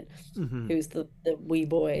rabbit, Hmm. who's the wee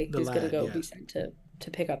boy The who's gonna lad. go be Yes. sent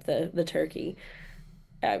to pick up the turkey.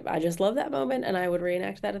 I just love that moment, and I would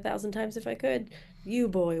reenact that 1,000 times if I could. You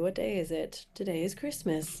boy, what day is it? Today is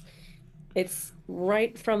Christmas. It's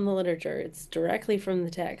right from the literature. It's directly from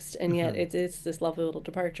the text, and yet Hmm. it's this lovely little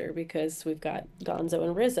departure because we've got Gonzo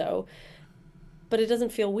and Rizzo, but it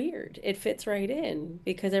doesn't feel weird. It fits right in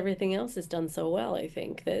because everything else is done so well. I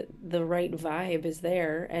think that the right vibe is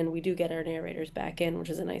there, and we do get our narrators back in, which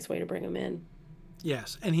is a nice way to bring them in.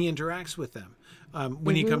 Yes, and he interacts with them.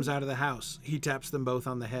 When he comes Mm-hmm. out of the house, he taps them both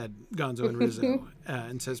on the head, Gonzo and Rizzo,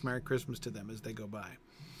 and says "Merry Christmas" to them as they go by.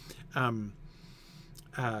 Um,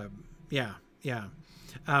 uh, yeah, yeah.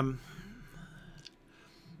 Um,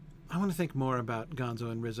 I want to think more about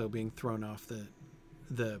Gonzo and Rizzo being thrown off the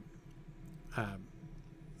uh,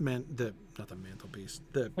 the not the mantelpiece,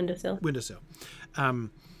 the Windowsill. windowsill.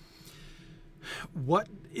 Um, what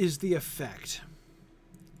is the effect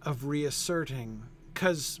of reasserting?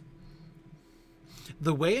 Because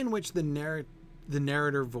the way in which the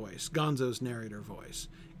narrator voice, Gonzo's narrator voice,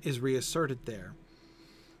 is reasserted there,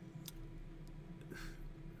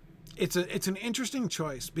 it's an interesting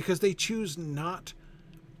choice because they choose not.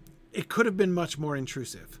 It could have been much more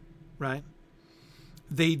intrusive, right?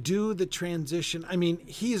 They do the transition. I mean,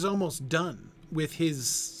 he is almost done with his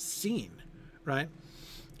scene, right?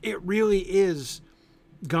 It really is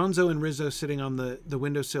Gonzo and Rizzo sitting on the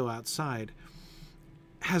windowsill outside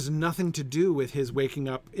has nothing to do with his waking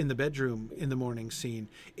up in the bedroom in the morning scene.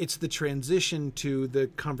 It's the transition to the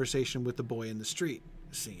conversation with the boy in the street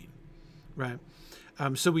scene, right?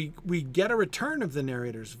 So we get a return of the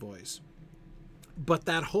narrator's voice, but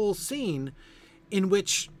that whole scene, in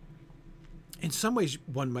which, in some ways,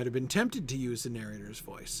 one might have been tempted to use the narrator's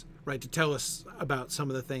voice, right, to tell us about some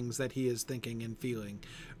of the things that he is thinking and feeling,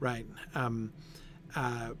 right?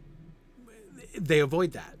 They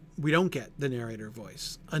avoid that. We don't get the narrator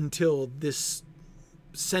voice until this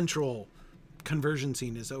central conversion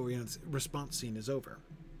scene is over, response scene is over.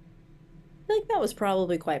 I think that was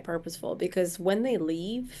probably quite purposeful because when they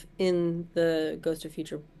leave in the Ghost of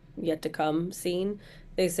Future Yet to Come scene,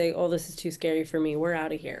 they say, "Oh, this is too scary for me. We're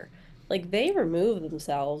out of here." Like they remove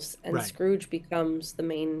themselves, and Right. Scrooge becomes the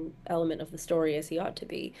main element of the story as he ought to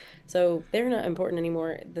be. So they're not important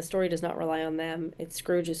anymore. The story does not rely on them. It's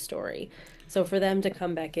Scrooge's story. So for them to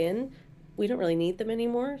come back in, we don't really need them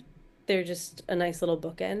anymore. They're just a nice little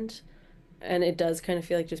bookend, and it does kind of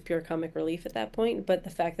feel like just pure comic relief at that point. But the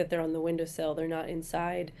fact that they're on the windowsill, they're not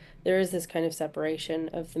inside, there is this kind of separation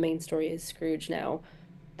of the main story is Scrooge now.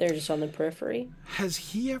 They're just on the periphery. Has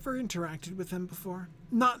he ever interacted with them before?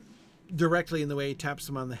 Not directly in the way he taps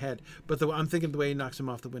him on the head, but I'm thinking the way he knocks him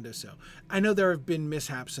off the windowsill. I know there have been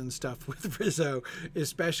mishaps and stuff with Rizzo,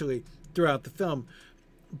 especially throughout the film,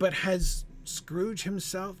 but has Scrooge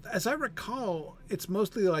himself, as I recall, it's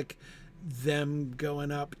mostly like them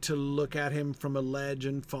going up to look at him from a ledge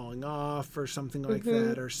and falling off or something like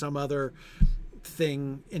that, or some other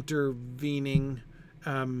thing intervening.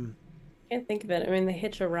 Can't think of it. I mean, they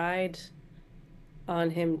hitch a ride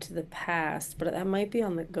on him to the past, but that might be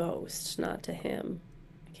on the ghost, not to him.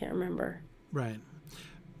 I can't remember. Right.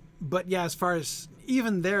 But yeah, as far as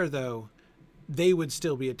even there, though, they would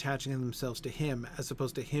still be attaching themselves to him as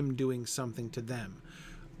opposed to him doing something to them,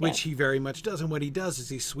 which he very much does. And what he does is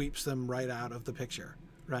he sweeps them right out of the picture.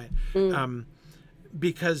 Right.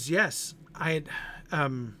 Because yes, I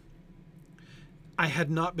had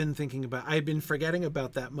not been thinking about, I had been forgetting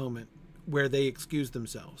about that moment where they excuse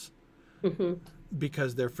themselves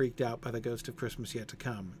because they're freaked out by the ghost of Christmas Yet to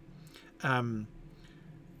Come.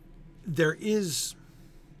 There is,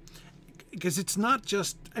 because it's not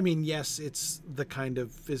just, I mean, yes, it's the kind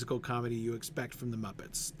of physical comedy you expect from the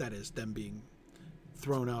Muppets. That is, them being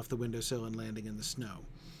thrown off the windowsill and landing in the snow.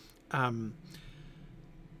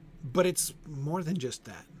 But it's more than just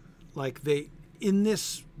that. Like in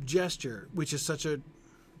this gesture, which is such a,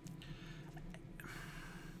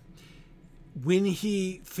 when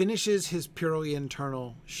he finishes his purely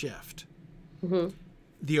internal shift,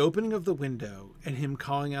 the opening of the window and him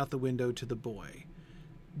calling out the window to the boy,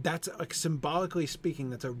 that's like, symbolically speaking,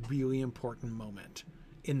 that's a really important moment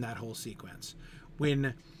in that whole sequence.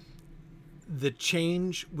 When the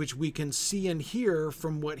change, which we can see and hear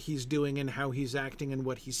from what he's doing and how he's acting and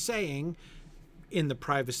what he's saying in the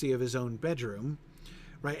privacy of his own bedroom,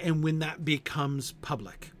 right? And when that becomes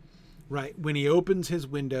public, right? When he opens his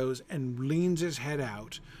windows and leans his head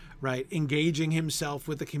out, right? Engaging himself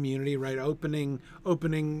with the community, right? Opening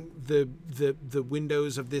the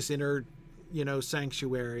windows of this inner,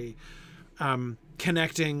 sanctuary,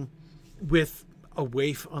 connecting with a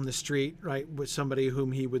waif on the street, right? With somebody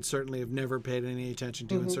whom he would certainly have never paid any attention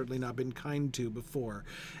to and certainly not been kind to before.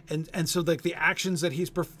 And so like the actions that he's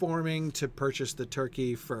performing to purchase the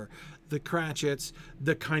turkey for the Cratchits,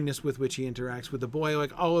 the kindness with which he interacts with the boy,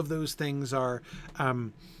 like all of those things are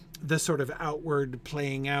the sort of outward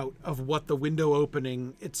playing out of what the window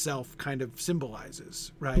opening itself kind of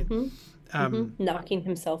symbolizes, right? Knocking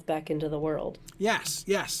himself back into the world. Yes.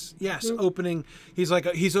 Opening,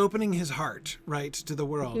 he's opening his heart, right, to the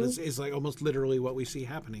world. Is like almost literally what we see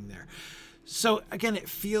happening there. So again, it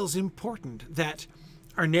feels important that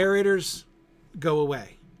our narrators go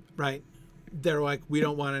away, right? They're like, we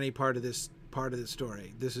don't want any part of this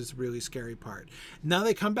story. This is a really scary part. Now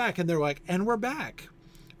they come back and they're like, and we're back,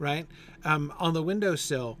 right? On the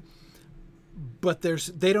windowsill. But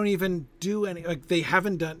they don't even do any, like they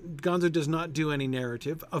haven't done, Gonzo does not do any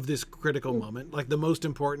narrative of this critical moment. Like the most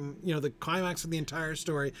important, the climax of the entire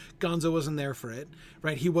story, Gonzo wasn't there for it,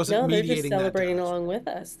 right? He wasn't mediating that. They're just celebrating along with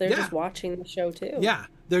us. They're just watching the show too. Yeah.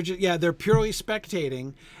 They're purely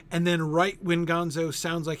spectating. And then right when Gonzo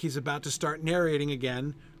sounds like he's about to start narrating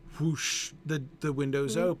again, whoosh, the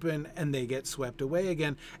windows open and they get swept away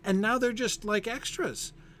again. And now they're just like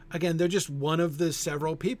extras. Again, they're just one of the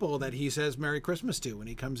several people that he says Merry Christmas to when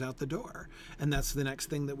he comes out the door. And that's the next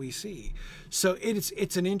thing that we see. So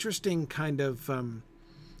it's an interesting kind of,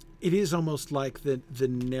 it is almost like the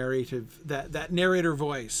narrative, that narrator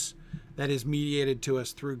voice that is mediated to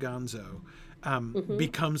us through Gonzo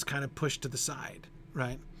becomes kind of pushed to the side,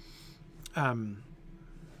 right? I'm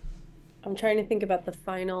trying to think about the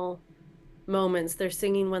final moments. They're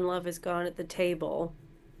singing When Love Is Gone at the table.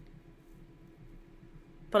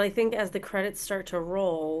 But I think as the credits start to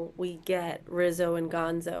roll, we get Rizzo and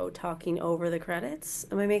Gonzo talking over the credits.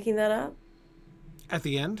 Am I making that up? At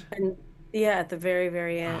the end? Yeah, at the very,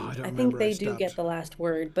 very end. I think they do get the last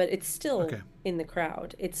word, but it's still in the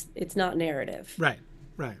crowd. It's not narrative. Right.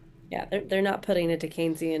 Yeah, they're not putting a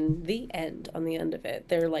Dickensian the end on the end of it.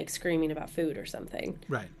 They're like screaming about food or something.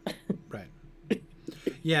 Right.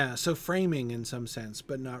 Yeah, so framing in some sense,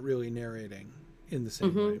 but not really narrating in the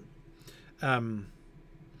same way.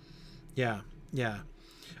 Yeah.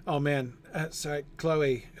 Oh man. Sorry,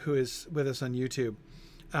 Chloe, who is with us on YouTube.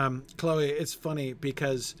 Chloe, it's funny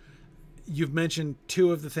because you've mentioned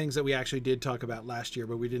two of the things that we actually did talk about last year,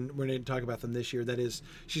 but we didn't talk about them this year. That is,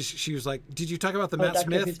 she was like, did you talk about the Matt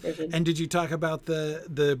Smith and did you talk about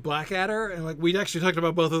the Blackadder? And like, we actually talked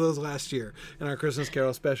about both of those last year in our Christmas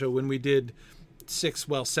Carol special when we did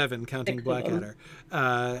 7 counting Blackadder,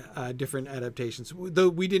 different adaptations, though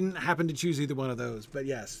we didn't happen to choose either one of those, but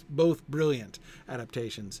yes, both brilliant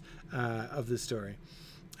adaptations of this story.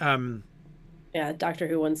 Yeah, Doctor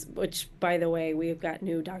Who ones, which by the way, we've got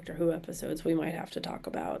new Doctor Who episodes we might have to talk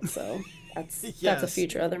about. So that's a Yes.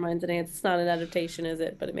 future Other Minds and Ants. It's not an adaptation, is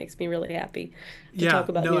it? But it makes me really happy to Yeah. talk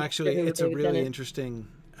about No, new Doctor actually, Who with it's a David really Tennant. interesting.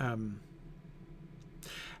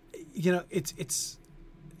 It's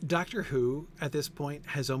Doctor Who at this point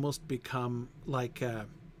has almost become like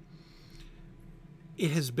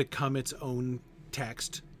it has become its own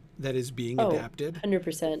text that is being Oh, adapted.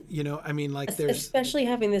 100%. I mean, like there's Especially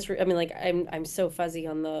having this, I mean, like I'm so fuzzy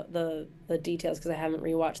on the details because I haven't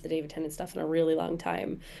rewatched the David Tennant stuff in a really long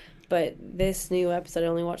time. But this new episode, I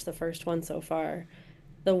only watched the first one so far.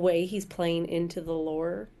 The way he's playing into the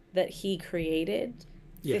lore that he created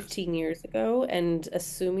yes, 15 years ago and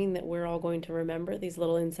assuming that we're all going to remember these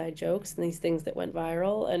little inside jokes and these things that went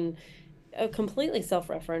viral and completely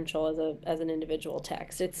self-referential as an individual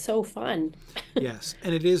text. It's so fun. yes,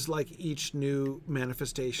 and it is like each new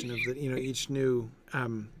manifestation of each new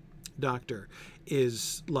Doctor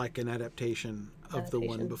is like an adaptation of the one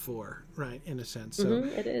Adaptation. before, right? In a sense, so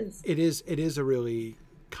It is. it is a really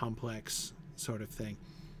complex sort of thing.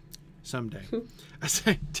 Someday, I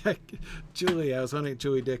said, Julie. I was wondering,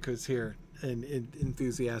 Julie Dick was here and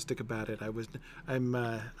enthusiastic about it. I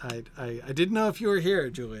didn't know if you were here,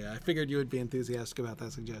 Julie. I figured you would be enthusiastic about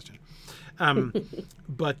that suggestion. Um,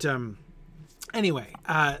 but anyway,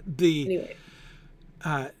 the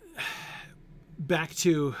Anyway, back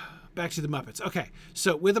to the Muppets. Okay,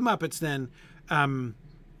 so with the Muppets, then,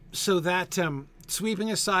 so that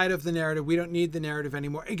sweeping aside of the narrative, we don't need the narrative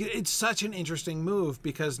anymore. It's such an interesting move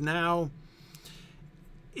because now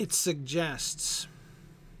it suggests.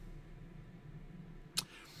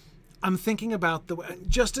 I'm thinking about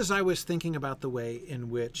just as I was thinking about the way in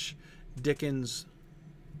which Dickens,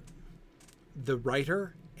 the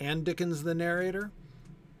writer, and Dickens, the narrator,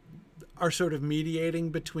 are sort of mediating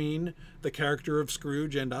between the character of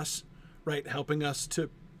Scrooge and us, right? Helping us to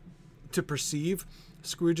perceive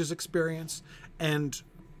Scrooge's experience and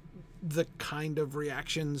the kind of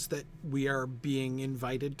reactions that we are being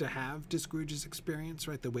invited to have to Scrooge's experience,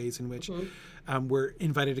 right? The ways in which we're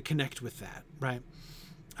invited to connect with that, right?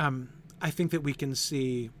 I think that we can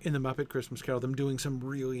see in the Muppet Christmas Carol them doing some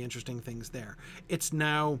really interesting things there. It's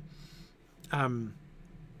now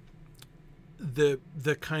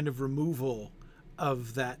the kind of removal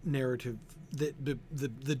of that narrative,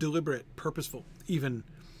 the deliberate, purposeful, even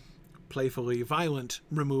playfully violent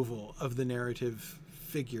removal of the narrative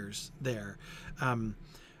figures there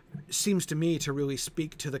seems to me to really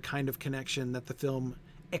speak to the kind of connection that the film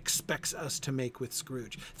expects us to make with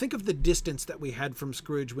Scrooge. Think of the distance that we had from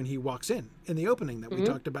Scrooge when he walks in the opening that we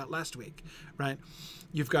talked about last week, right?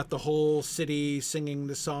 You've got the whole city singing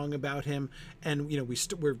the song about him, and we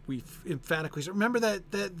emphatically remember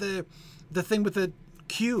that the thing with the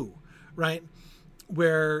Q, right,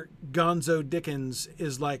 where Gonzo Dickens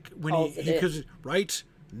is like when he comes right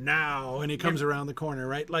now and he comes around the corner,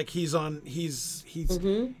 right, like he's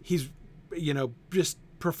just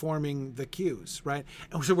performing the cues, right?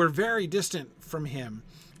 And so we're very distant from him,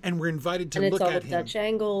 and we're invited to and it's look all at the him. Dutch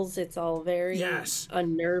angles. It's all very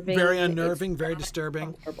unnerving. Very It's unnerving, very not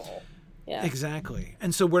disturbing. comfortable. Yeah. Exactly.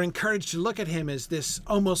 And so we're encouraged to look at him as this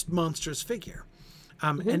almost monstrous figure.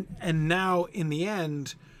 And now in the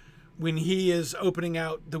end, when he is opening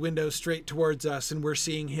out the window straight towards us and we're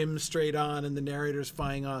seeing him straight on and the narrator's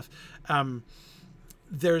flying off,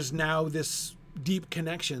 there's now this deep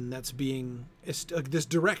connection that's being this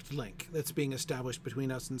direct link that's being established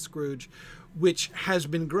between us and Scrooge, which has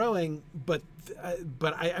been growing, but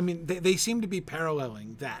I mean they seem to be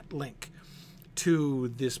paralleling that link to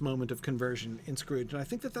this moment of conversion in Scrooge, and I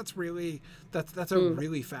think that's really that's a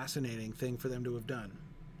really fascinating thing for them to have done.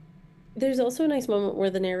 There's also a nice moment where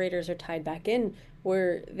the narrators are tied back in,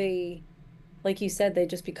 where they, like you said, they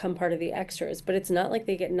just become part of the extras, but it's not like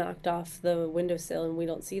they get knocked off the windowsill and we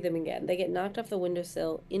don't see them again. They get knocked off the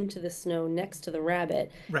windowsill into the snow next to the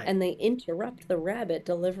rabbit, Right. and they interrupt the rabbit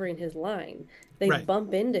delivering his line. They Right.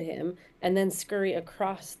 bump into him and then scurry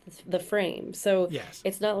across the frame. So Yes.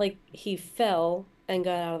 it's not like he fell and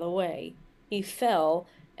got out of the way. He fell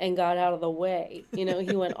and got out of the way. He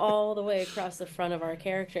went all the way across the front of our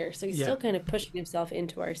character. So he's Yeah. still kind of pushing himself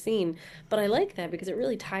into our scene. But I like that because it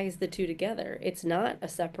really ties the two together. It's not a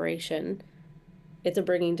separation, it's a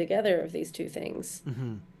bringing together of these two things.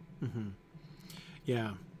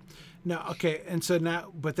 Yeah. Now, okay, and so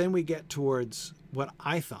now, but then we get towards what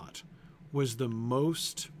I thought was the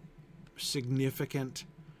most significant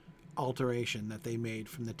alteration that they made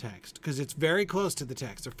from the text, because it's very close to the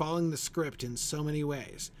text. They're following the script in so many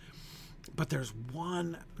ways. But there's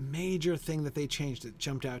one major thing that they changed that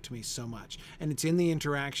jumped out to me so much, and it's in the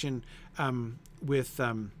interaction with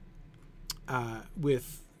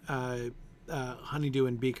Honeydew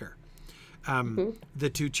and Beaker, the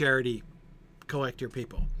two charity collector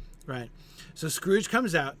people, right? So Scrooge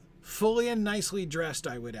comes out fully and nicely dressed,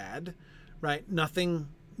 I would add, right? Nothing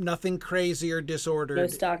crazy or disordered. No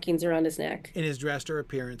stockings around his neck. In his dress or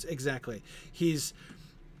appearance, exactly.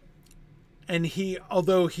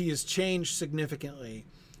 Although he has changed significantly,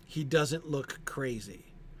 he doesn't look crazy.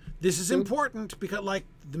 This is important because, like,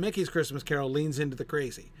 the Mickey's Christmas Carol leans into the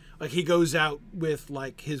crazy. Like, he goes out with,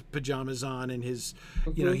 like, his pajamas on and his,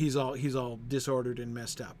 you know, he's all disordered and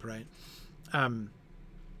messed up, right?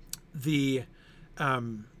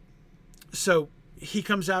 So he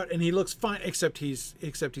comes out and he looks fine, except he's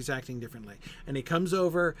acting differently. And he comes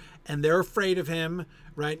over and they're afraid of him,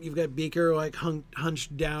 right? You've got Beaker like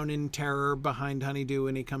hunched down in terror behind Honeydew,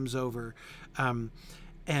 and he comes over,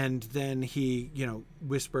 and then he, you know,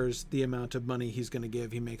 whispers the amount of money he's going to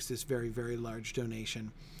give. He makes this very, very large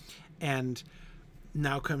donation. And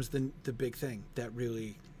now comes the big thing that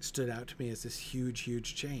really stood out to me as this huge,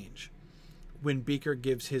 huge change. When Beaker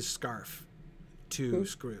gives his scarf to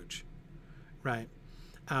Scrooge, right?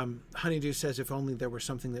 Honeydew says, if only there were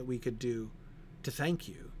something that we could do to thank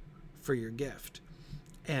you for your gift.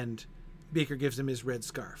 And Beaker gives him his red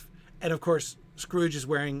scarf. And of course, Scrooge is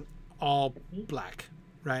wearing all black,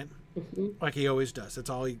 right? Like he always does. That's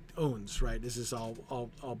all he owns, right? This is all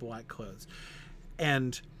black clothes.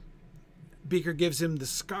 And Beaker gives him the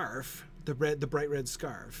scarf, the bright red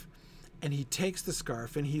scarf, and he takes the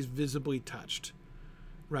scarf and he's visibly touched,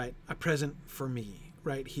 right? A present for me,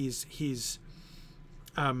 right? He's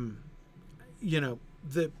you know,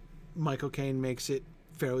 the Michael Caine makes it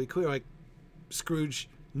fairly clear, like, Scrooge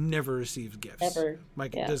never receives gifts. Ever.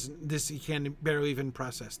 Like, he can't barely even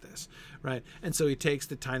process this, right? And so he takes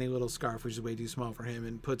the tiny little scarf, which is way too small for him,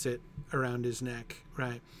 and puts it around his neck,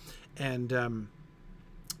 right? And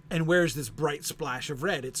wears this bright splash of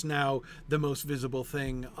red. It's now the most visible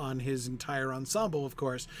thing on his entire ensemble, of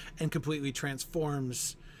course, and completely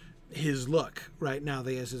transforms his look, right? Now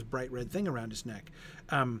that he has this bright red thing around his neck.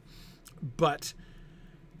 But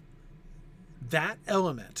that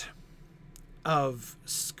element of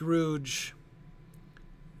Scrooge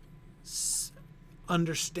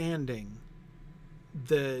understanding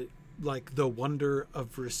the wonder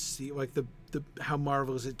of receive, like the how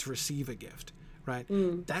marvelous it to receive a gift, right?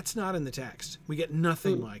 That's not in the text. We get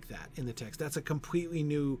nothing like that in the text. That's a completely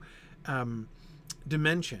new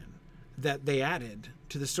dimension that they added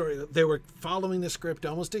to the story. They were following the script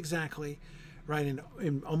almost exactly, right,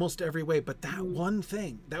 in almost every way, but that one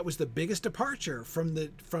thing, that was the biggest departure from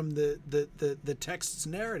the text's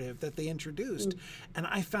narrative that they introduced. And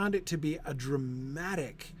I found it to be a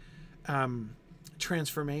dramatic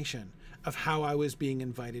transformation of how I was being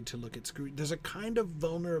invited to look at Scrooge. There's a kind of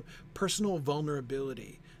personal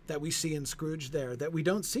vulnerability that we see in Scrooge there that we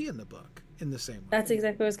don't see in the book in the same way. That's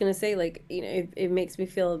exactly what I was going to say. Like, you know, it makes me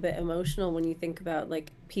feel a bit emotional when you think about,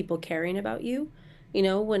 like, people caring about you. You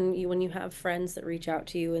know, when you have friends that reach out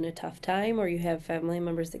to you in a tough time, or you have family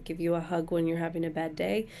members that give you a hug when you're having a bad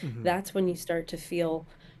day, that's when you start to feel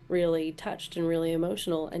really touched and really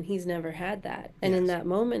emotional. And he's never had that. And in that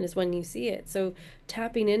moment is when you see it. So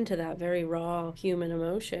tapping into that very raw human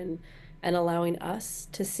emotion and allowing us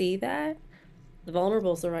to see that, the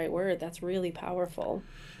vulnerable is the right word. That's really powerful.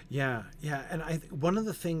 Yeah. And one of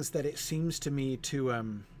the things that it seems to me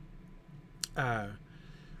to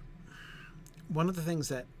one of the things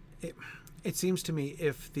that it seems to me,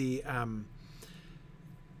 if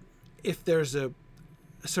there's a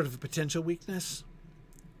sort of a potential weakness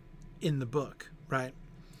in the book, right,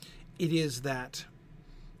 it is that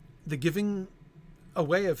the giving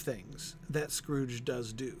away of things that Scrooge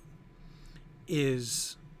does do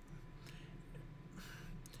is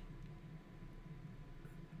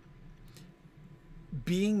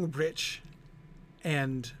being rich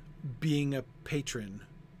and being a patron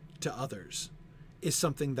to others is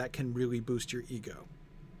something that can really boost your ego.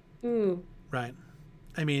 Right?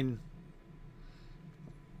 I mean,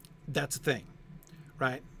 that's a thing,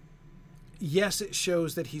 right? Yes, it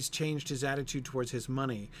shows that he's changed his attitude towards his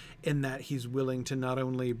money in that he's willing to not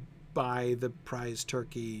only buy the prize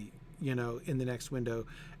turkey, you know, in the next window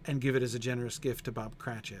and give it as a generous gift to Bob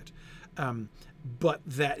Cratchit, but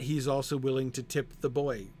that he's also willing to tip the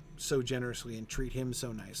boy so generously and treat him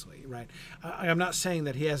so nicely, right? I'm not saying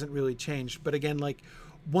that he hasn't really changed, but again, like,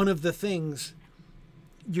 one of the things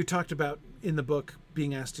you talked about in the book,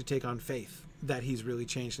 being asked to take on faith, that he's really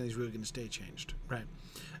changed and he's really going to stay changed, right?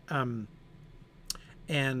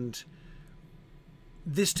 And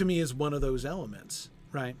this to me is one of those elements,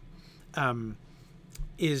 right?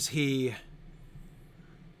 Is he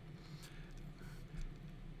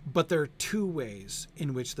But there are two ways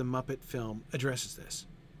in which the Muppet film addresses this,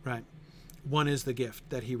 right? One is the gift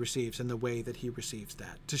that he receives and the way that he receives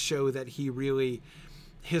that, to show that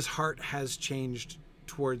his heart has changed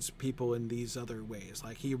towards people in these other ways.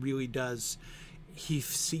 Like he really does, he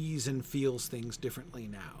sees and feels things differently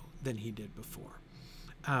now than he did before.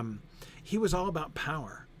 He was all about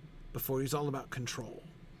power before. He was all about control.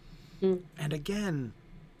 And again,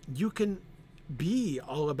 you can be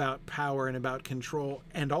all about power and about control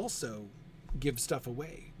and also give stuff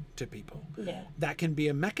away to people. Yeah. That can be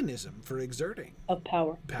a mechanism for exerting Of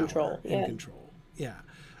power control. and control. Yeah.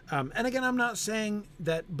 And again, I'm not saying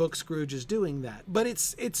that Book Scrooge is doing that, but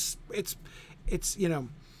it's you know,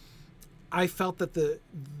 I felt that the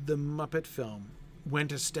Muppet film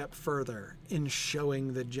went a step further in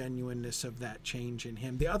showing the genuineness of that change in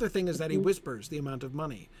him. The other thing is that he whispers the amount of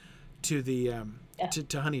money to the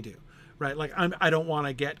to Honeydew, right? Like I don't want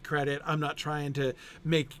to get credit. I'm not trying to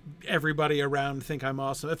make everybody around think I'm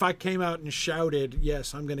awesome. If I came out and shouted,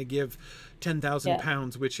 yes, I'm going to give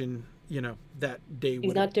 £10,000, which in that day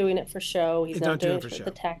he's not doing it for show. He's not doing it for show.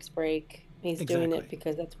 the tax break. He's doing it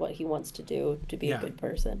because that's what he wants to do, to be a good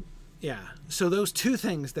person. Yeah. So those two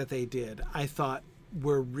things that they did, I thought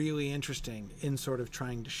were really interesting in sort of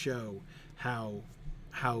trying to show how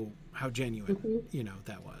genuine,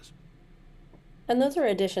 that was. And those are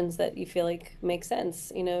additions that you feel like make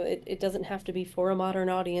sense. It doesn't have to be for a modern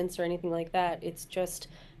audience or anything like that. It's just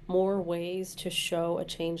more ways to show a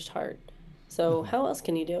changed heart. So how else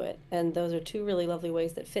can you do it? And those are two really lovely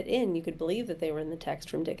ways that fit in. You could believe that they were in the text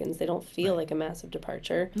from Dickens. They don't feel like a massive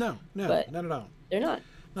departure. No, not at all. They're not.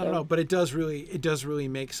 Not at all. But it does really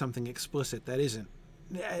make something explicit that isn't.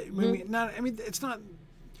 It's not.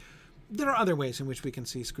 There are other ways in which we can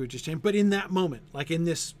see Scrooge's change, but in that moment, like in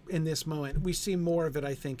this moment, we see more of it,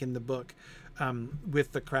 I think, in the book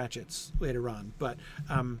with the Cratchits later on. But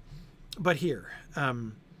here.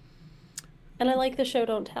 And I like the show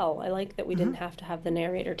Don't Tell. I like that we didn't have to have the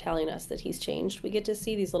narrator telling us that he's changed. We get to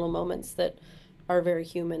see these little moments that are very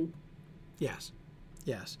human. Yes.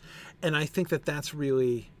 And I think that that's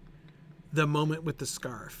really the moment with the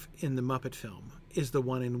scarf in the Muppet film is the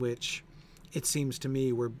one in which it seems to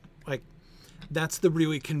me that's the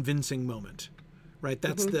really convincing moment, right?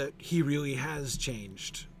 That's he really has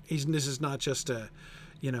changed. This is not just a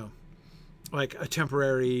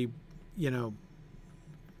temporary,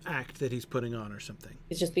 act that he's putting on or something.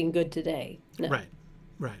 He's just being good today. No.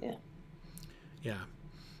 Right. Yeah.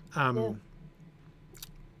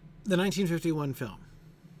 The 1951 film.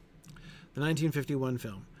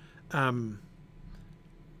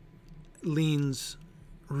 Leans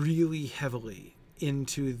really heavily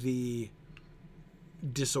into the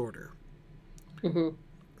disorder.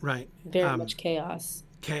 Right. Very much chaos.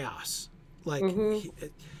 Like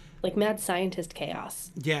like mad scientist chaos.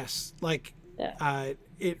 Yes.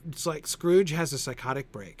 It's like Scrooge has a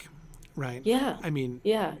psychotic break, right? Yeah. I mean,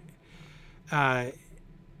 yeah.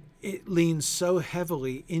 It leans so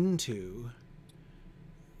heavily into,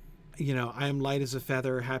 I am light as a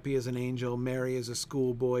feather, happy as an angel, merry as a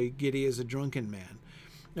schoolboy, giddy as a drunken man.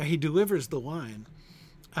 Now, he delivers the line,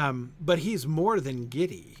 but he's more than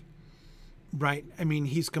giddy, right? I mean,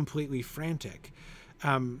 he's completely frantic.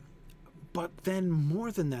 But then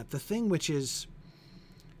more than that, the thing which is...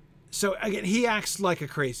 So, again, he acts like a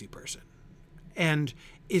crazy person and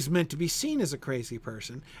is meant to be seen as a crazy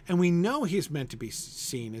person. And we know he's meant to be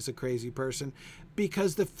seen as a crazy person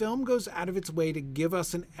because the film goes out of its way to give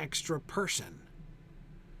us an extra person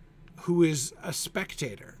who is a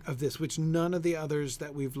spectator of this, which none of the others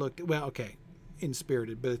that we've looked at, well, okay, in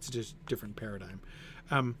Spirited, but it's just a different paradigm.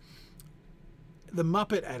 The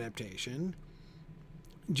Muppet adaptation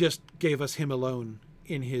just gave us him alone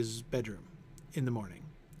in his bedroom in the morning,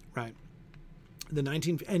 right?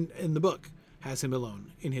 And the book has him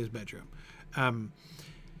alone in his bedroom. And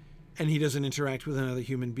he doesn't interact with another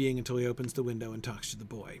human being until he opens the window and talks to the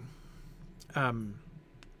boy.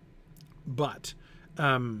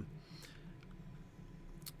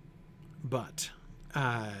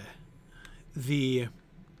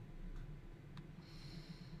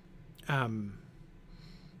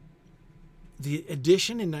 The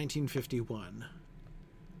addition in 1951,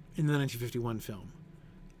 in the 1951 film,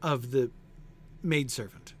 of the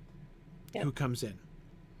maidservant who comes in,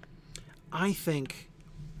 I think,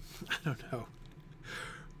 I don't know,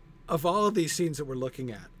 of all of these scenes that we're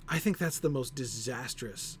looking at, I think that's the most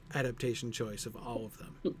disastrous adaptation choice of all of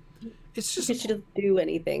them. It's just... She doesn't do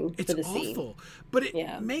anything for the It's scene. awful, but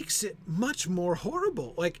it makes it much more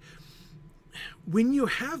horrible. Like, when you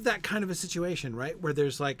have that kind of a situation, right, where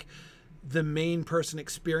there's like the main person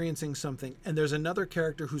experiencing something, and there's another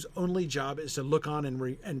character whose only job is to look on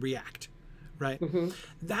and react, right? Mm-hmm.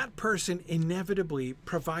 That person inevitably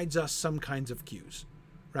provides us some kinds of cues,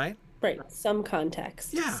 right? Right. Some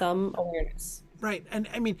context, Yeah, some awareness. right. And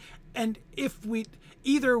I mean, and if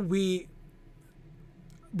either we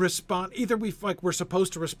respond, either we like we're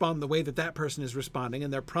supposed to respond the way that person is responding,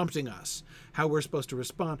 and they're prompting us how we're supposed to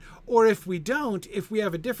respond, or if we don't, if we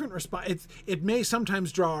have a different response, it may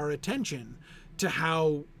sometimes draw our attention to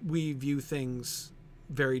how we view things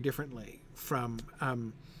very differently from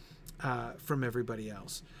everybody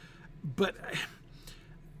else. But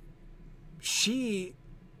she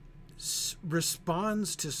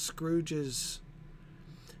responds to Scrooge's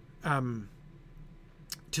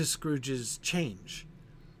change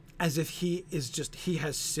as if he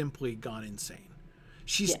has simply gone insane.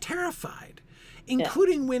 She's terrified,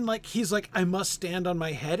 including when he's like, I must stand on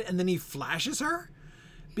my head, and then he flashes her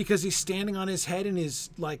because he's standing on his head in his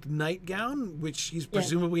nightgown, which he's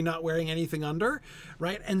presumably not wearing anything under,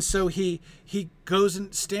 right? And so he goes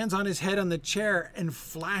and stands on his head on the chair and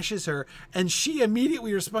flashes her, and she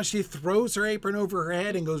immediately responds. She throws her apron over her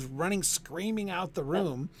head and goes running, screaming out the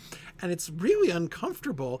room. And it's really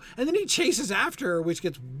uncomfortable. And then he chases after her, which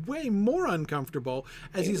gets way more uncomfortable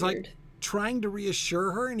as he's trying to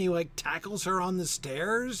reassure her, and he tackles her on the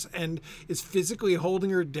stairs and is physically holding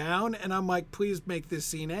her down. And I'm like, please make this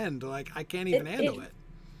scene end. I can't even handle it.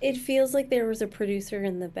 It feels like there was a producer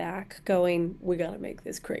in the back going, we got to make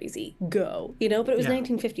this crazy. Go. But it was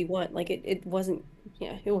 1951. It wasn't,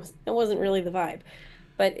 it wasn't really the vibe.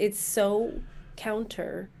 But it's so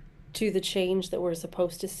counter to the change that we're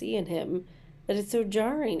supposed to see in him that it's so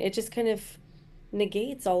jarring. It just kind of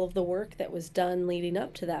negates all of the work that was done leading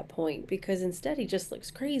up to that point, because instead he just looks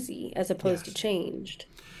crazy as opposed to changed.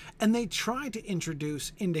 And they try to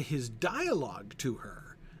introduce into his dialogue to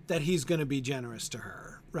her that he's going to be generous to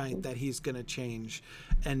her, right? Mm-hmm. That he's going to change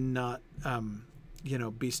and not,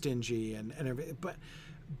 be stingy and everything.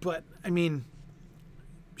 But I mean,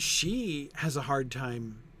 she has a hard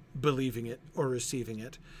time believing it or receiving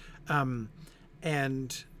it.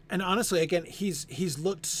 And honestly, again, he's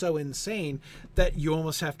looked so insane that you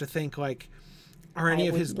almost have to think are any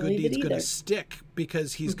of his good deeds going to stick,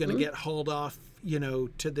 because he's going to get hauled off,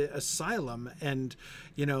 to the asylum, and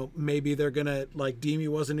maybe they're going to deem he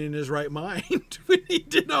wasn't in his right mind when he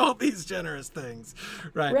did all these generous things,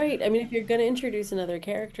 right? Right. I mean, if you're going to introduce another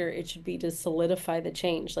character, it should be to solidify the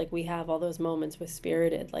change. We have all those moments with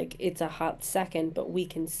Spirited, it's a hot second, but we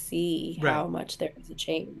can see how much there is a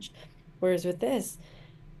change. Whereas with this,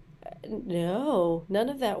 no, none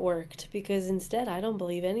of that worked, because instead I don't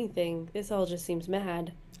believe anything. This all just seems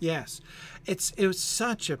mad. Yes, it was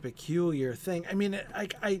such a peculiar thing. I mean,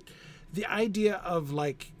 the idea of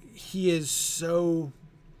he is so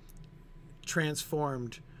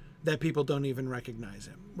transformed that people don't even recognize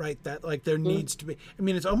him, right? That there needs to be. I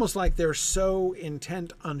mean, it's almost like they're so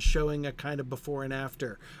intent on showing a kind of before and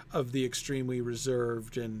after of the extremely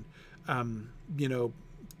reserved and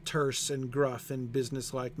terse and gruff and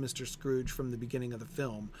businesslike Mr. Scrooge from the beginning of the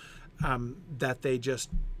film, that they just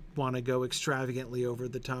want to go extravagantly over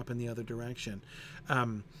the top in the other direction.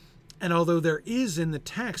 And although there is in the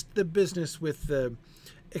text the business with the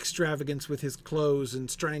extravagance with his clothes and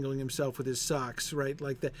strangling himself with his socks, right?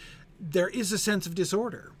 There is a sense of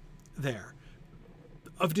disorder there,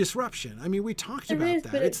 of disruption. I mean, we talked about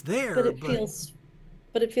that. It's there,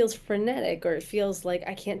 but it feels frenetic, or it feels like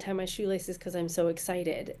I can't tie my shoelaces because I'm so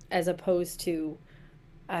excited, as opposed to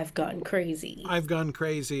I've gone crazy. I've gone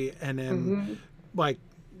crazy and am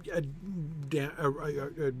a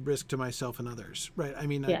risk to myself and others, right? I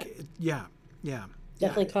mean,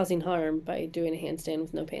 Definitely causing harm by doing a handstand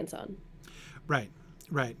with no pants on. Right.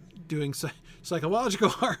 Doing psychological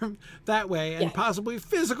harm that way, and possibly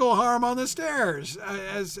physical harm on the stairs,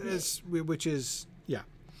 which is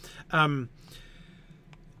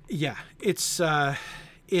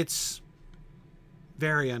it's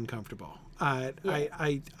very uncomfortable.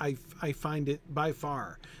 I find it by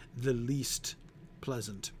far the least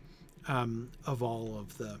pleasant of all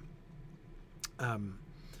of the and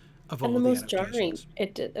the most jarring.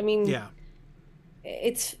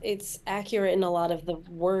 It's accurate in a lot of the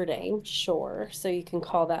wording, sure, so you can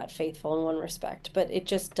call that faithful in one respect, but it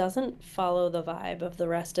just doesn't follow the vibe of the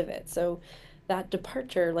rest of it. So that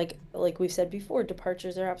departure, like we've said before,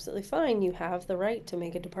 departures are absolutely fine. You have the right to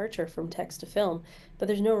make a departure from text to film, but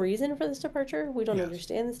there's no reason for this departure. We don't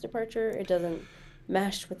understand this departure. It doesn't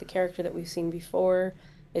mesh with the character that we've seen before.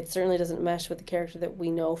 It certainly doesn't mesh with the character that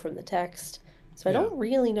we know from the text. So I don't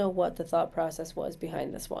really know what the thought process was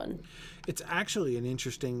behind this one. It's actually an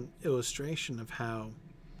interesting illustration of how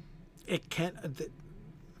it can,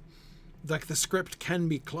 like the script can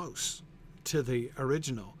be close to the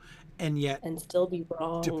original, and yet and still be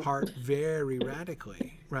wrong. depart very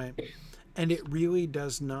radically, right? And it really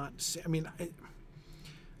does not. I mean,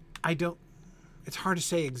 I don't. It's hard to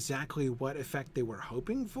say exactly what effect they were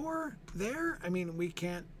hoping for there. I mean, we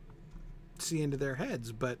can't see into their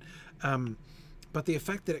heads, but the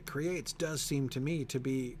effect that it creates does seem to me to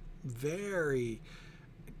be very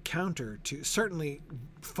counter to, certainly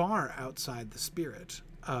far outside the spirit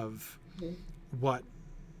of what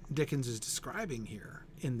Dickens is describing here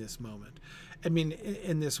in this moment. I mean,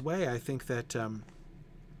 in this way, I think that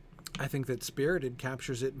Spirited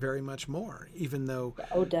captures it very much more, even though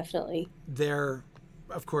definitely they're,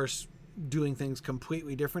 of course, doing things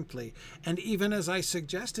completely differently. And even as I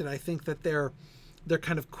suggested, I think that they're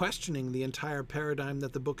kind of questioning the entire paradigm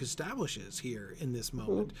that the book establishes here in this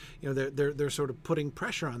moment. You know, they're sort of putting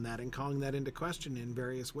pressure on that and calling that into question in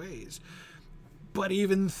various ways. But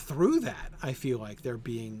even through that, I feel like they're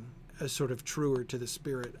being a sort of truer to the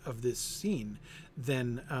spirit of this scene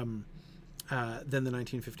than the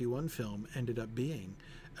 1951 film ended up being.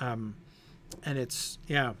 And it's,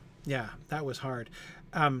 that was hard.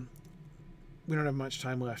 We don't have much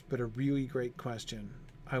time left, but a really great question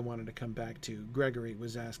I wanted to come back to. Gregory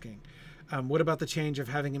was asking, what about the change of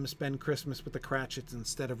having him spend Christmas with the Cratchits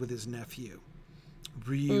instead of with his nephew?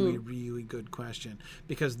 Really, really good question,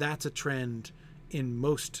 because that's a trend in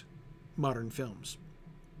most modern films,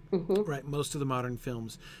 right? Most of the modern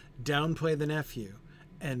films downplay the nephew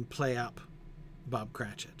and play up Bob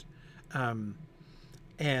Cratchit.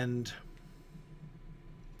 And,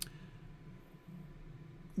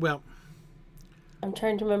 well, I'm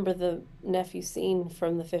trying to remember the nephew scene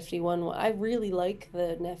from the 51 one. I really like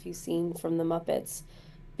the nephew scene from the Muppets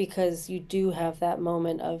because you do have that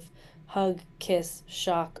moment of hug, kiss,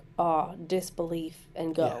 shock, awe, disbelief,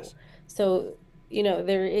 and go. Yes. So, you know,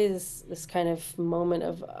 there is this kind of moment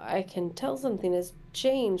of, I can tell something has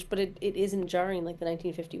changed, but it isn't jarring like the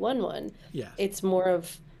 1951 one. Yes. It's more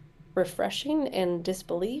of refreshing and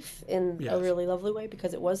disbelief in a really lovely way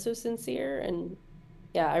because it was so sincere. And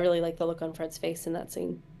yeah, I really like the look on Fred's face in that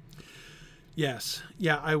scene. Yes.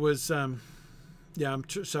 Yeah, I was, I'm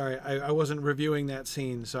sorry. I wasn't reviewing that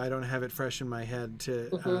scene, so I don't have it fresh in my head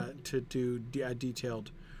to do a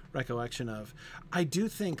detailed recollection of. I do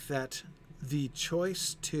think that the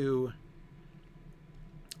choice to,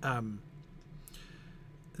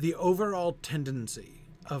 the overall tendency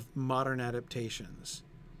of modern adaptations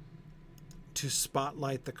to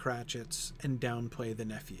spotlight the Cratchits and downplay the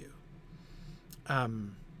nephew,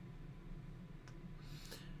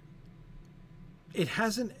 it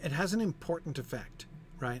has an important effect,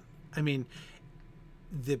 right? I mean,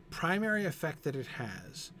 the primary effect that it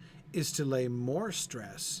has is to lay more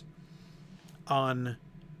stress on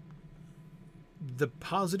the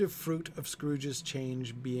positive fruit of Scrooge's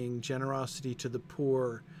change being generosity to the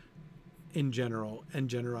poor in general and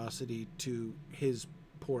generosity to his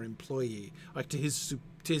poor employee, like to his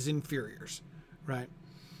inferiors, right?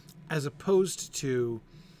 As opposed to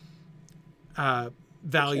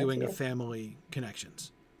valuing of family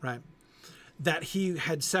connections, right? That he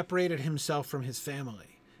had separated himself from his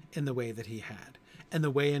family in the way that he had, and the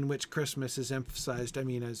way in which Christmas is emphasized. I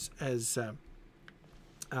mean, as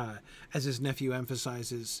his nephew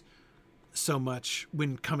emphasizes so much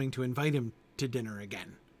when coming to invite him to dinner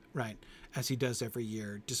again, right? As he does every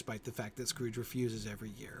year, despite the fact that Scrooge refuses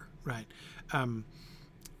every year, right?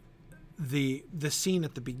 The scene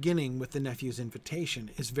at the beginning with the nephew's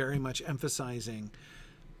invitation is very much emphasizing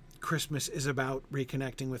Christmas is about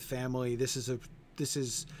reconnecting with family. This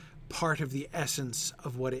is part of the essence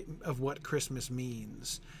of what Christmas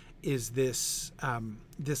means, is this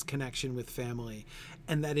connection with family,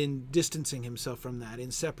 and that in distancing himself from that,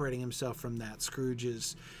 in separating himself from that, Scrooge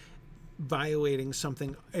is violating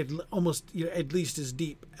something almost, at least as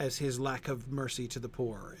deep as his lack of mercy to the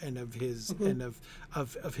poor and of his and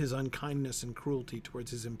of his unkindness and cruelty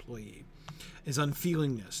towards his employee, his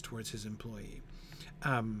unfeelingness towards his employee,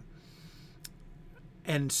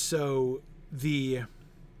 and so the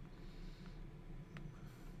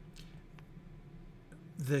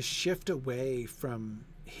shift away from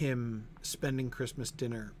him spending Christmas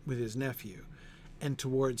dinner with his nephew and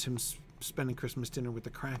towards him spending Christmas dinner with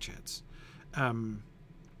the Cratchits,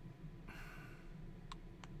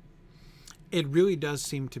 it really does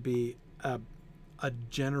seem to be a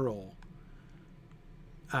general,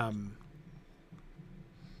 I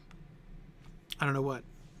don't know what,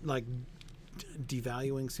 like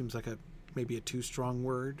devaluing seems like maybe a too strong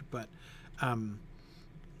word, but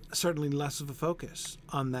certainly less of a focus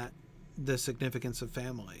on the significance of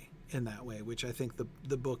family in that way, which I think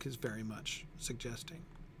the book is very much suggesting.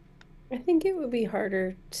 I think it would be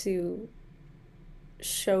harder to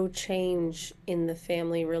show change in the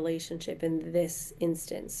family relationship in this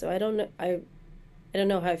instance. So I don't know. I don't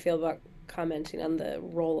know how I feel about commenting on the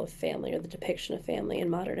role of family or the depiction of family in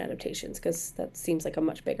modern adaptations, because that seems like a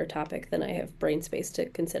much bigger topic than I have brain space to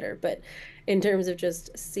consider. But in terms of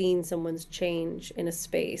just seeing someone's change in a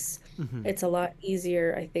space, Mm-hmm. it's a lot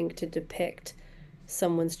easier, I think, to depict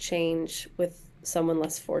someone's change with someone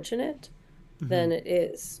less fortunate Mm-hmm. than it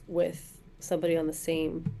is with somebody on the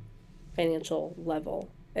same financial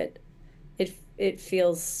level. It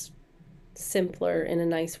feels simpler in a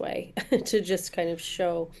nice way to just kind of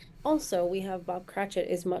show. Also, we have Bob Cratchit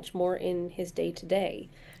is much more in his day to day.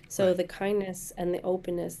 So Right. the kindness and the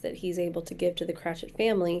openness that he's able to give to the Cratchit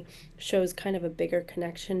family shows kind of a bigger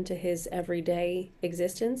connection to his everyday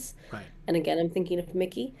existence. Right. And again, I'm thinking of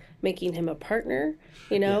Mickey, making him a partner,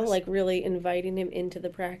 Yes. like really inviting him into the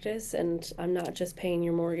practice. And I'm not just paying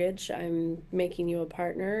your mortgage, I'm making you a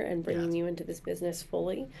partner and bringing Yes. you into this business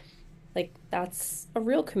fully. Like, that's a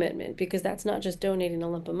real commitment, because that's not just donating a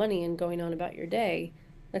lump of money and going on about your day.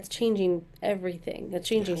 That's changing everything. That's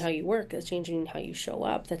changing how Yes. you work. That's changing how you show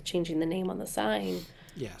up. That's changing the name on the sign.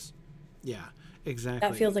 Yes. Yeah.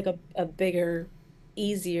 That feels Exactly. like a bigger,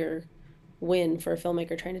 easier win for a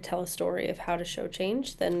filmmaker trying to tell a story of how to show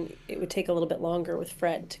change than it would take a little bit longer with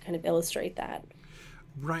Fred to kind of illustrate that.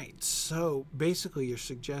 Right. So basically, you're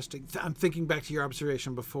suggesting. I'm thinking back to your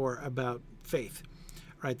observation before about faith,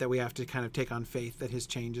 right? That we have to kind of take on faith that his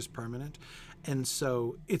change is permanent, and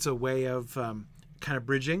so it's a way of kind of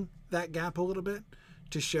bridging that gap a little bit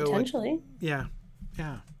to show, like, Potentially. yeah,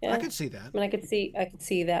 yeah, I Yeah. could see that. I mean, I could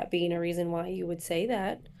see that being a reason why you would say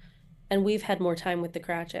that. And we've had more time with the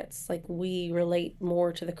Cratchits. Like, we relate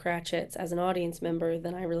more to the Cratchits as an audience member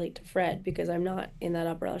than I relate to Fred, because I'm not in that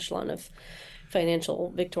upper echelon of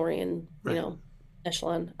financial Victorian, Right.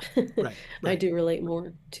 echelon. Right. I Right. do relate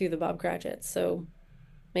more to the Bob Cratchits. So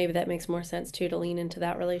maybe that makes more sense too, to lean into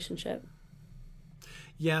that relationship.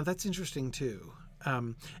 Yeah, that's interesting too.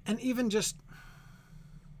 And even just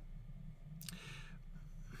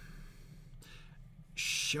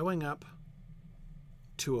showing up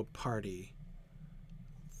to a party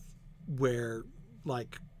where,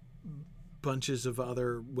 like, bunches of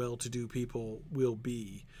other well-to-do people will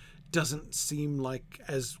be doesn't seem like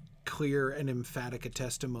as clear and emphatic a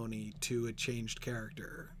testimony to a changed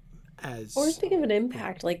character Or as, speaking of an yeah.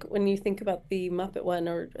 impact, like when you think about the Muppet one,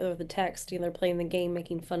 or the text, they're playing the game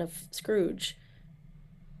making fun of Scrooge.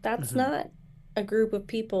 That's Mm-hmm. not a group of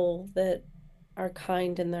people that are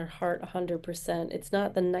kind in their heart 100%. It's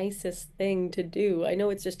not the nicest thing to do. I know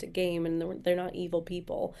it's just a game and they're not evil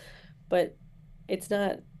people, but it's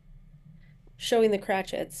not. Showing the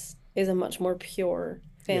Cratchits is a much more pure,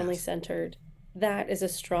 family Yes. centered. That is a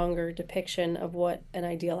stronger depiction of what an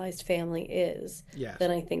idealized family is Yes. than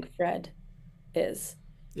I think Fred is.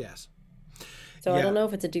 Yes. So I don't Yeah. know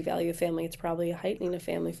if it's a devalue of family. It's probably a heightening of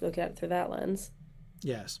family if you look at it through that lens.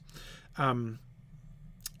 Yes. um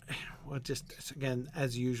well, just again,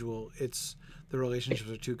 as usual, it's the relationships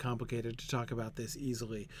are too complicated to talk about this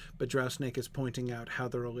easily, but Drausnake is pointing out how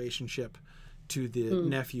the relationship to the Mm,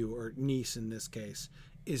 nephew, or niece in this case,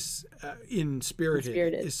 is in Spirited,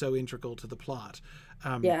 Spirited. is so integral to the plot.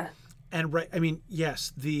 um, Yeah. and right, I mean,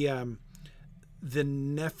 yes, the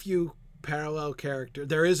nephew parallel character,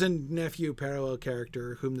 there is a nephew parallel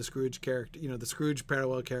character whom the Scrooge character, the Scrooge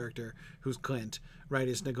parallel character, who's Clint, right,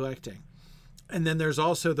 is neglecting. And then there's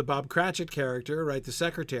also the Bob Cratchit character, right, the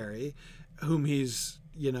secretary, whom he's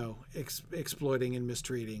exploiting and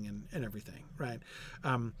mistreating, and everything, right.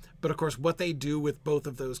 But of course, what they do with both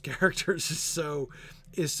of those characters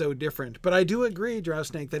is so different. But I do agree,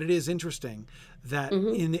 Snake, that it is interesting that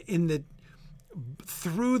Hmm. in the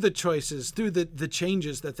through the choices, through the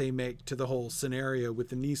changes that they make to the whole scenario with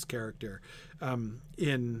the niece character,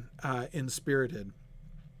 in Spirited,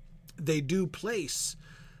 they do place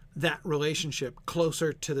that relationship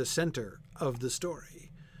closer to the center of the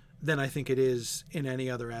story than I think it is in any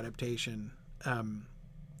other adaptation,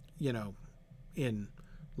 you know, in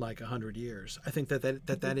like 100 years. I think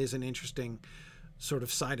that is an interesting sort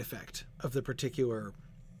of side effect of the particular,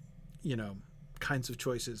 you know, kinds of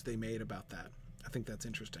choices they made about that. I think that's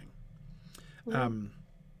interesting. Hmm. Um,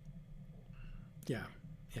 yeah,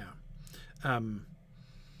 yeah, um,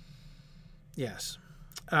 yes.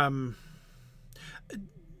 Um,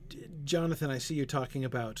 Jonathan, I see you talking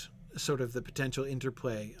about sort of the potential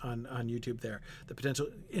interplay on YouTube there, the potential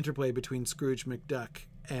interplay between Scrooge McDuck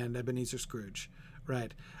and Ebenezer Scrooge,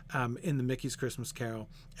 right, in the Mickey's Christmas Carol.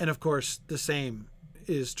 And of course, the same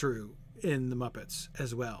is true in the Muppets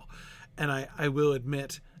as well. And I will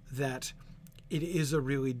admit that it is a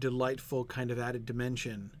really delightful kind of added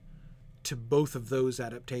dimension to both of those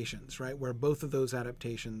adaptations, right? Where both of those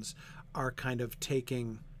adaptations are kind of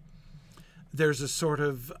taking, there's a sort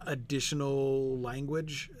of additional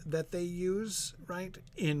language that they use, right?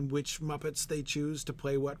 In which Muppets they choose to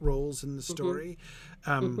play what roles in the story.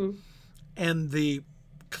 And the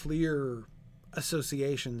clear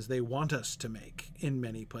associations they want us to make in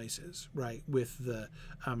many places, right? With the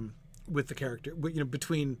character,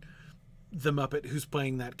 between the Muppet who's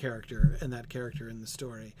playing that character and that character in the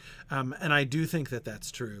story. And I do think that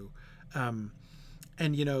that's true. And,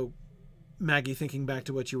 Maggie, thinking back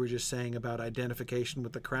to what you were just saying about identification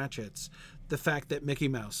with the Cratchits, the fact that Mickey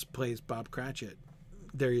Mouse plays Bob Cratchit,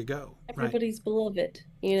 there you go. Everybody's beloved,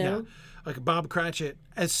 Yeah. Like Bob Cratchit,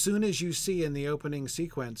 as soon as you see in the opening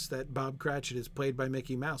sequence that Bob Cratchit is played by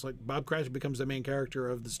Mickey Mouse, like Bob Cratchit becomes the main character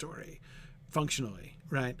of the story, functionally,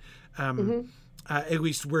 right? At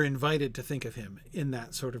least we're invited to think of him in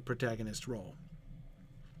that sort of protagonist role.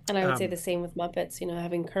 And I would say the same with Muppets,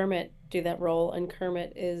 having Kermit do that role, and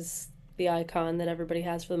Kermit is the icon that everybody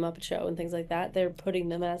has for the Muppet Show and things like that. They're putting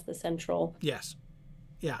them as the central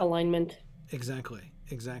alignment. Exactly.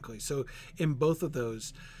 So in both of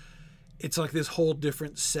those, it's like this whole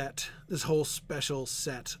different set, this whole special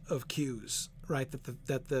set of cues, right?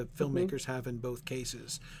 That the filmmakers have in both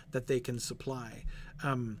cases that they can supply.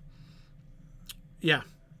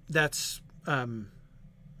 That's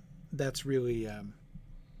really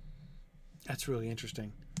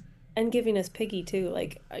interesting. And giving us Piggy too,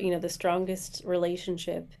 like the strongest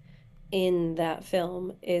relationship in that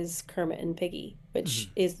film is Kermit and Piggy, which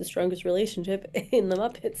is the strongest relationship in the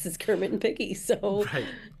Muppets is Kermit and Piggy. So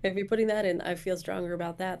if you're putting that in, I feel stronger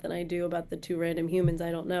about that than I do about the two random humans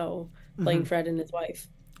I don't know playing Fred and his wife.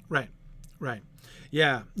 Right.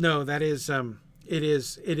 Yeah, no, that is it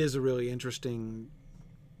is a really interesting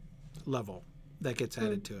level that gets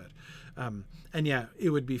added to it. And yeah, it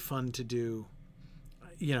would be fun to do,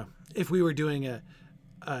 if we were doing an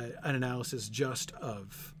analysis just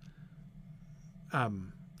of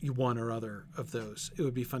one or other of those, it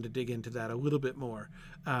would be fun to dig into that a little bit more,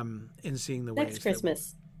 in seeing the ways. Next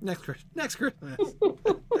Christmas. Next Christmas. Next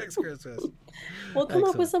Christmas. We'll come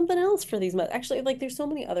up with something else for these months. Actually, there's so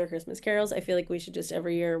many other Christmas carols. I feel like we should just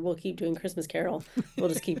every year we'll keep doing Christmas Carol. We'll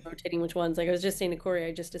just keep rotating which ones. Like I was just saying to Corey,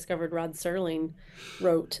 I just discovered Rod Serling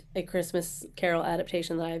wrote a Christmas Carol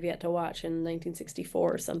adaptation that I have yet to watch in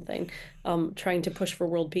 1964 or something, trying to push for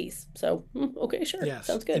world peace. So, okay, sure. Yes.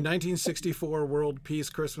 Sounds good. In 1964 World Peace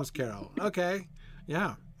Christmas Carol. Okay.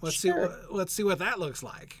 Yeah. Let's see what that looks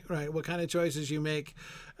like, right? What kind of choices you make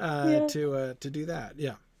to do that?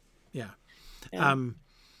 Yeah.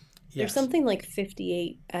 There's something like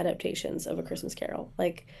 58 adaptations of A Christmas Carol.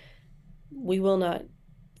 Like, we will not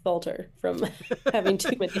falter from having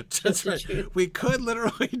too many. That's right. We could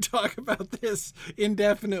literally talk about this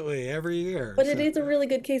indefinitely every year. But it is a really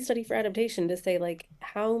good case study for adaptation to say,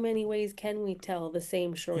 how many ways can we tell the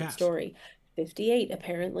same short story? 58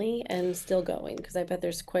 apparently, and still going, because I bet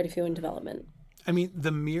there's quite a few in development. I mean,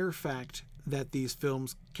 the mere fact that these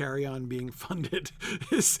films carry on being funded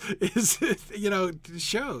is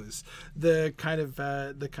shows the kind of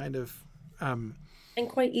and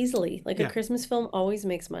quite easily. A Christmas film always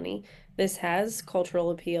makes money. This has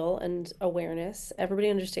cultural appeal and awareness. Everybody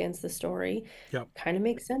understands the story. Kind of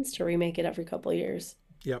makes sense to remake it every couple of years.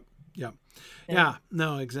 Yeah,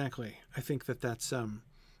 no, exactly. I think that's so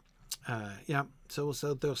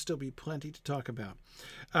there'll still be plenty to talk about.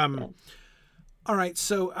 All right,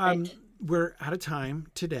 so we're out of time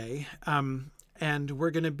today, and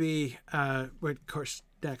we're going to be, of course,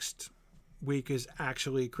 next week is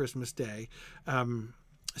actually Christmas Day,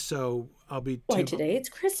 so I'll be today it's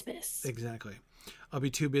Christmas. Exactly. I'll be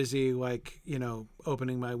too busy,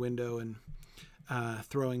 opening my window and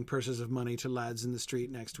throwing purses of money to lads in the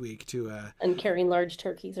street next week and carrying large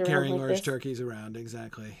turkeys around. Turkeys around,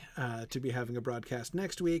 exactly, to be having a broadcast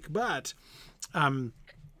next week. But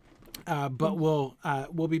we'll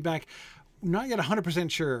be back. Not yet 100%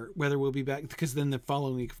 sure whether we'll be back, because then the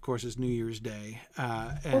following week, of course, is New Year's Day.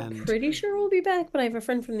 We're pretty sure we'll be back, but I have a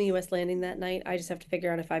friend from the U.S. landing that night. I just have to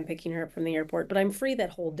figure out if I'm picking her up from the airport. But I'm free that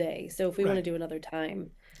whole day, so if we want to do another time,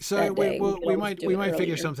 so we might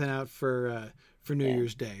figure something out for New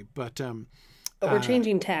Year's Day. But we're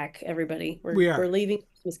changing tack, everybody. We're leaving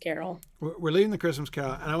Christmas Carol. We're leaving the Christmas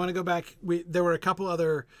Carol, and I want to go back. There were a couple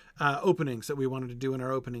other openings that we wanted to do in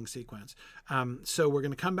our opening sequence. So we're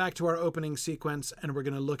going to come back to our opening sequence, and we're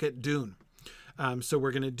going to look at Dune. So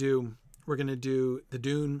we're going to do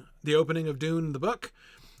the opening of Dune, the book.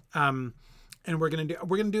 and we're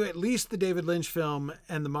gonna do at least the David Lynch film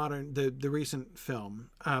and the recent film.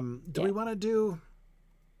 Do we want to do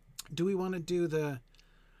the?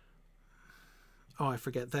 Oh, I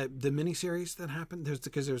forget the miniseries that happened.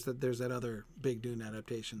 There's that other big Dune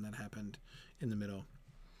adaptation that happened in the middle.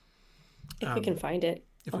 If we can find it,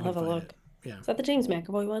 I'll have a look. Yeah. Is that the James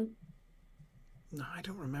McAvoy one? No, I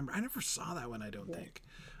don't remember. I never saw that one. I don't think.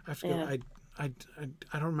 I have to Yeah. go. I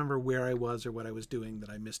don't remember where I was or what I was doing that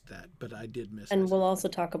I missed that, but I did miss it. And we'll also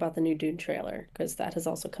talk about the new Dune trailer because that has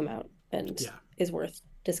also come out and is worth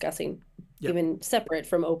discussing, even separate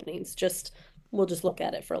from openings. We'll just look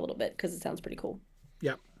at it for a little bit because it sounds pretty cool.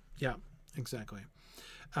 Yep. Yeah, exactly.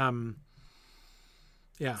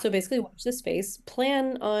 Yeah. So basically, watch this space.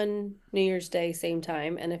 Plan on New Year's Day, same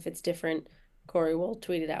time, and if it's different, Corey will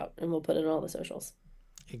tweet it out and we'll put it on all the socials.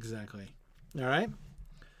 Exactly. All right.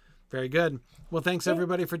 Very good. Well, thanks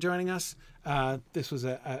everybody for joining us. This was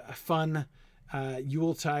a fun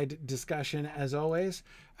Yuletide discussion as always.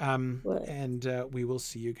 And we will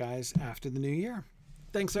see you guys after the new year.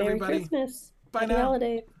 Thanks, everybody. Merry Christmas. Bye Happy now.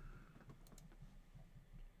 holidays.